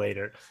bring it up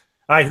later.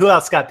 All right. Who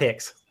else got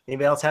picks?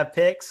 Anybody else have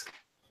picks?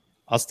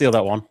 I'll steal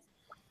that one.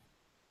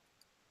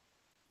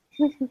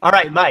 All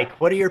right, Mike,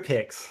 what are your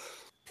picks?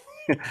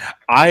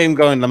 I am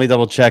going, let me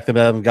double check that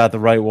I've got the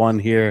right one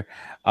here.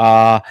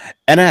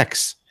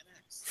 NX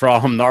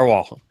from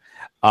Narwhal.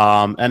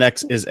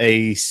 NX is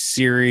a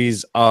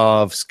series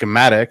of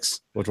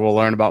schematics, which we'll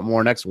learn about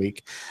more next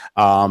week,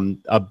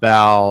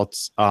 about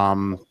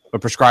a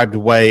prescribed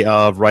way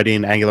of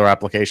writing Angular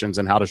applications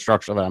and how to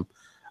structure them.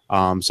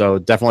 So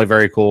definitely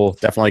very cool.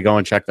 Definitely go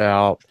and check that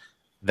out.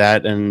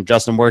 And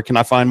Justin, where can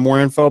I find more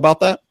info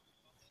about that?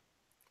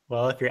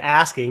 Well, if you're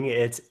asking,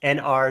 it's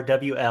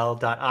nrwl.io/NX.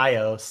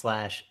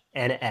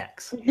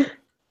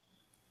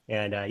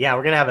 And yeah,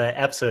 we're going to have an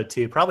episode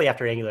too, probably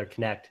after Angular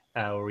Connect,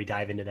 where we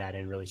dive into that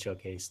and really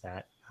showcase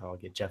that. I'll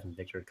get Jeff and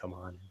Victor to come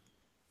on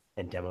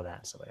and demo that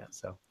and stuff like that.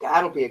 So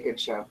that'll be a good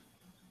show.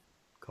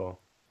 Cool.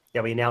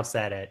 Yeah, we announced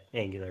that at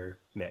Angular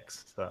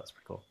Mix, so that was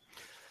pretty cool.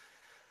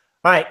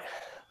 All right.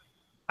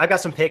 I've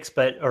got some picks,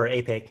 or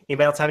a pick.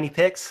 Anybody else have any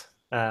picks?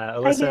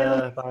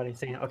 Alyssa, Bonnie,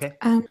 okay.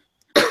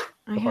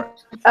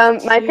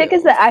 My pick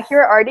is the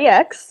Acura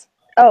RDX.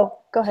 Oh,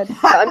 go ahead.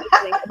 I'm just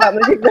kidding about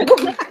my pick.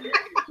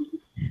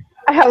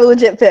 I have a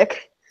legit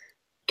pick.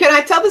 Can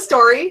I tell the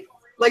story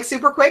like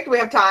super quick? Do we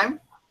have time?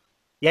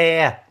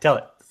 Yeah. Tell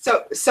it.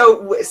 So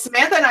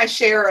Samantha and I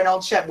share an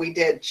old Chevy. We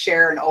did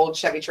share an old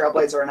Chevy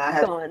Trailblazer, and I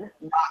had not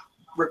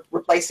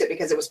replaced it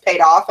because it was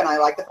paid off, and I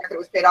like the fact that it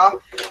was paid off.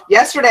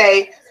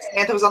 Yesterday,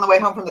 Samantha was on the way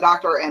home from the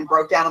doctor and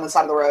broke down on the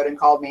side of the road and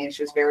called me, and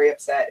she was very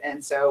upset.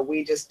 And so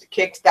we just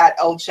kicked that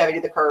old Chevy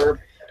to the curb,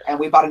 and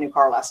we bought a new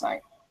car last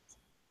night.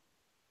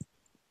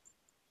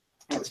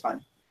 It was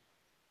fun.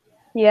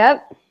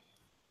 Yep.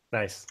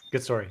 Nice.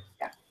 Good story.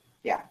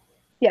 Yeah.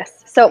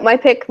 Yes. So my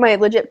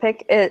legit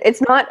pick,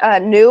 it's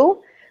not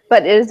new,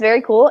 but it is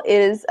very cool.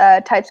 It is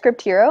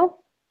TypeScript Hero,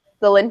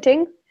 the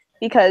linting,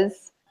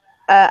 because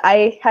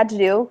I had to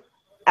do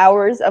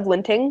hours of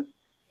linting,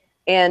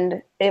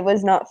 and it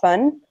was not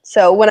fun.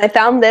 So when I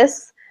found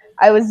this,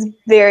 I was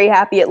very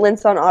happy. It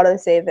lints on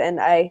autosave, and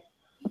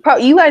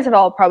you guys have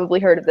all probably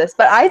heard of this,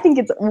 but I think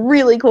it's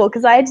really cool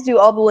because I had to do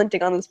all the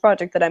linting on this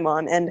project that I'm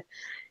on, and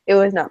it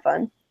was not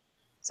fun.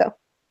 So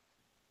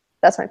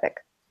that's my pick.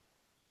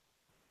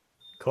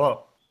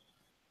 Cool.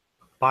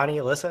 Bonnie,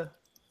 Alyssa?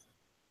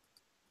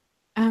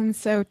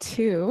 So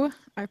two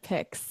are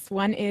picks.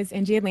 One is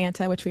NG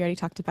Atlanta, which we already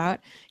talked about.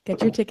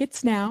 Get your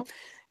tickets now.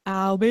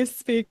 I'll be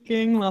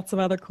speaking. Lots of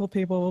other cool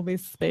people will be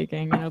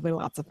speaking. It'll be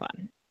lots of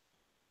fun.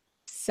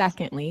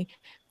 Secondly,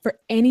 for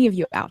any of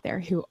you out there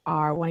who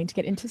are wanting to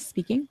get into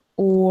speaking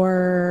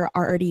or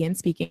are already in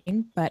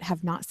speaking but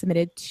have not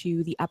submitted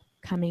to the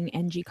upcoming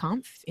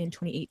NGConf in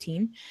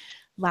 2018,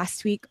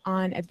 last week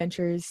on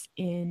Adventures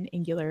in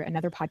Angular,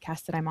 another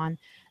podcast that I'm on,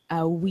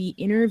 we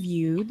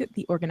interviewed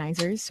the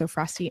organizers, so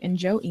Frosty and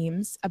Joe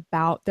Eames,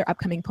 about their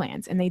upcoming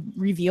plans. And they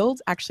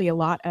revealed actually a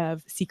lot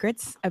of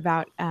secrets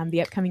about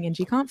the upcoming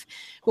NGConf.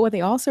 But what they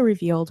also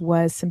revealed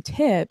was some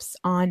tips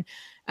on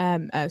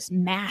a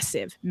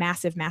massive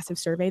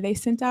survey they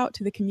sent out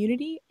to the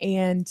community,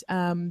 and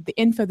the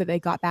info that they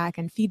got back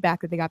and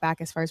feedback that they got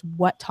back as far as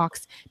what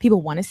talks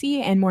people want to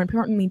see, and more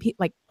importantly,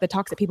 like the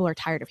talks that people are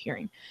tired of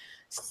hearing.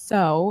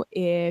 So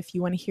if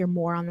you want to hear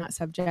more on that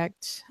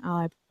subject,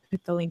 I'll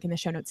put the link in the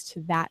show notes to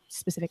that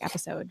specific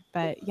episode.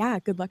 But yeah,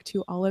 good luck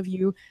to all of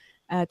you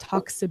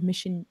talk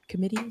submission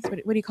committees.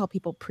 What do you call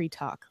people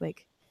pre-talk?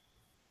 Like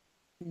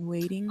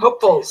waiting?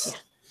 Hopefuls.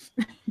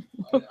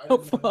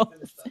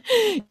 Hopefuls.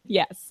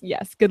 Yes.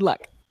 Good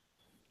luck.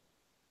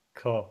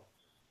 Cool.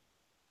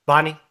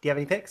 Bonnie, do you have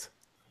any picks?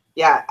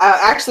 Yeah,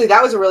 actually,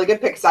 that was a really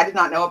good pick because I did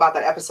not know about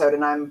that episode,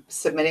 and I'm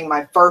submitting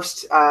my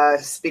first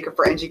speaker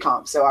for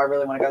NGConf, so I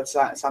really want to go to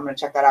that, so I'm going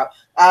to check that out.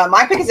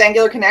 My pick is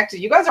Angular Connect.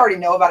 You guys already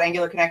know about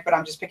Angular Connect, but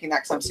I'm just picking that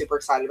because I'm super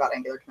excited about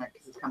Angular Connect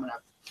because it's coming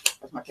up.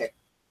 That's my pick.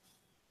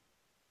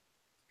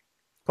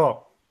 Cool.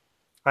 All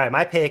right,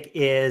 my pick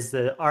is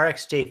the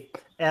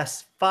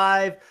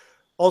RxJS5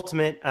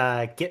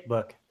 Ultimate Git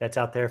book that's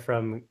out there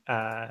from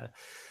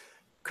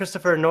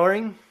Christopher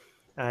Noring.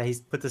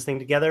 He's put this thing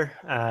together.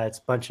 It's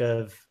a bunch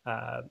of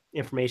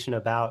information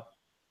about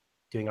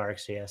doing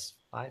RxJS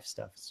 5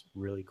 stuff. It's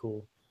really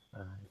cool.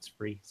 It's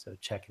free, so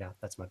check it out.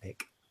 That's my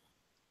pick.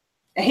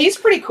 And he's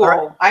pretty cool.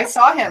 Right. I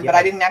saw him, but Yeah.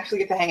 I didn't actually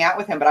get to hang out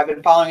with him. But I've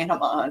been following him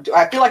on.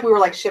 I feel like we were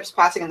like ships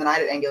passing in the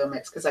night at Angular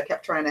Mix because I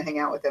kept trying to hang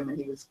out with him, and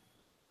he was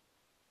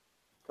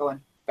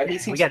going. But he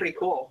seems pretty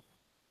cool.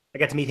 I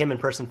got to meet him in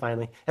person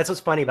finally. That's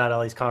what's funny about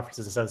all these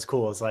conferences and stuff. It's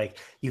cool. It's like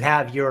you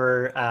have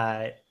your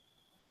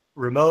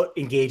remote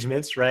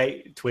engagements,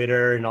 right?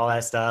 Twitter and all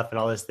that stuff and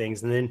all those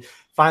things. And then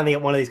finally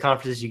at one of these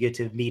conferences, you get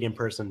to meet in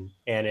person.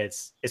 And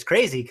it's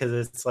crazy because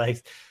it's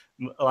like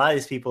a lot of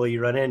these people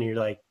you run in, and you're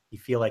like, you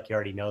feel like you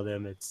already know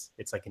them. It's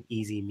like an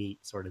easy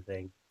meet sort of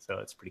thing. So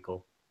it's pretty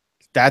cool.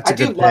 That's a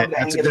good pick.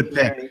 That's a good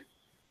pick.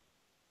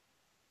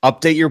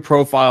 Update your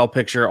profile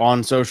picture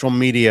on social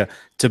media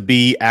to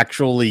be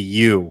actually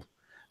you,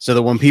 so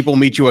that when people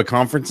meet you at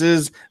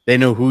conferences, they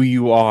know who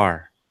you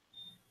are.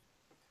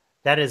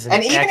 That is an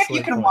and even if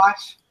you can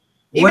watch,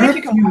 even if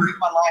you can watch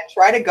them online,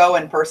 try to go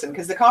in person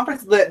because the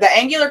conference, the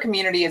Angular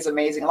community is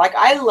amazing. Like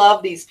I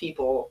love these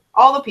people,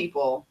 all the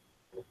people.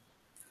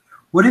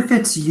 What if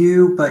it's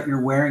you, but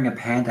you're wearing a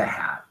panda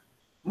hat?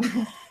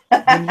 Then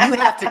you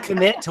have to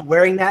commit to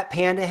wearing that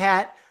panda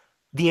hat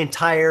the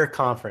entire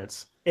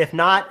conference. If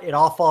not, it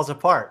all falls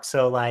apart.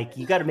 So like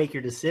you got to make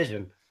your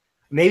decision.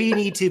 Maybe you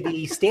need to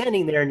be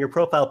standing there in your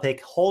profile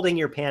pic holding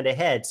your panda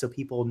head so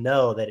people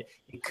know that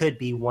it could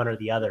be one or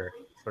the other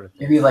sort of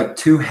thing. Maybe like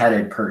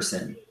two-headed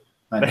person.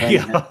 My panda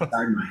head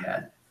inside my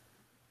head.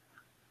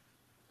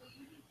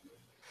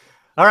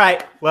 All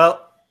right.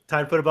 Well,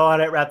 time to put a bow on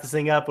it, wrap this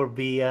thing up. We'll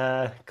be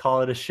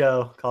call it a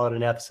show, call it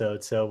an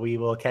episode. So we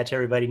will catch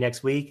everybody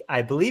next week.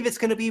 I believe it's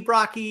going to be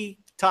Brocky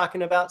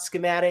talking about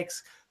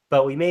schematics,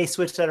 but we may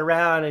switch that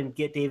around and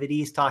get David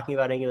East talking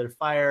about Angular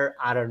Fire.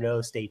 I don't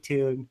know. Stay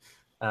tuned.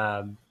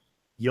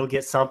 You'll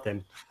get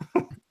something.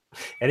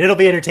 And it'll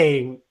be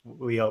entertaining,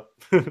 we hope.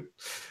 All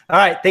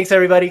right. Thanks,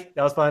 everybody.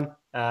 That was fun.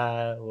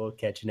 We'll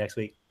catch you next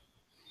week.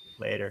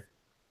 Later.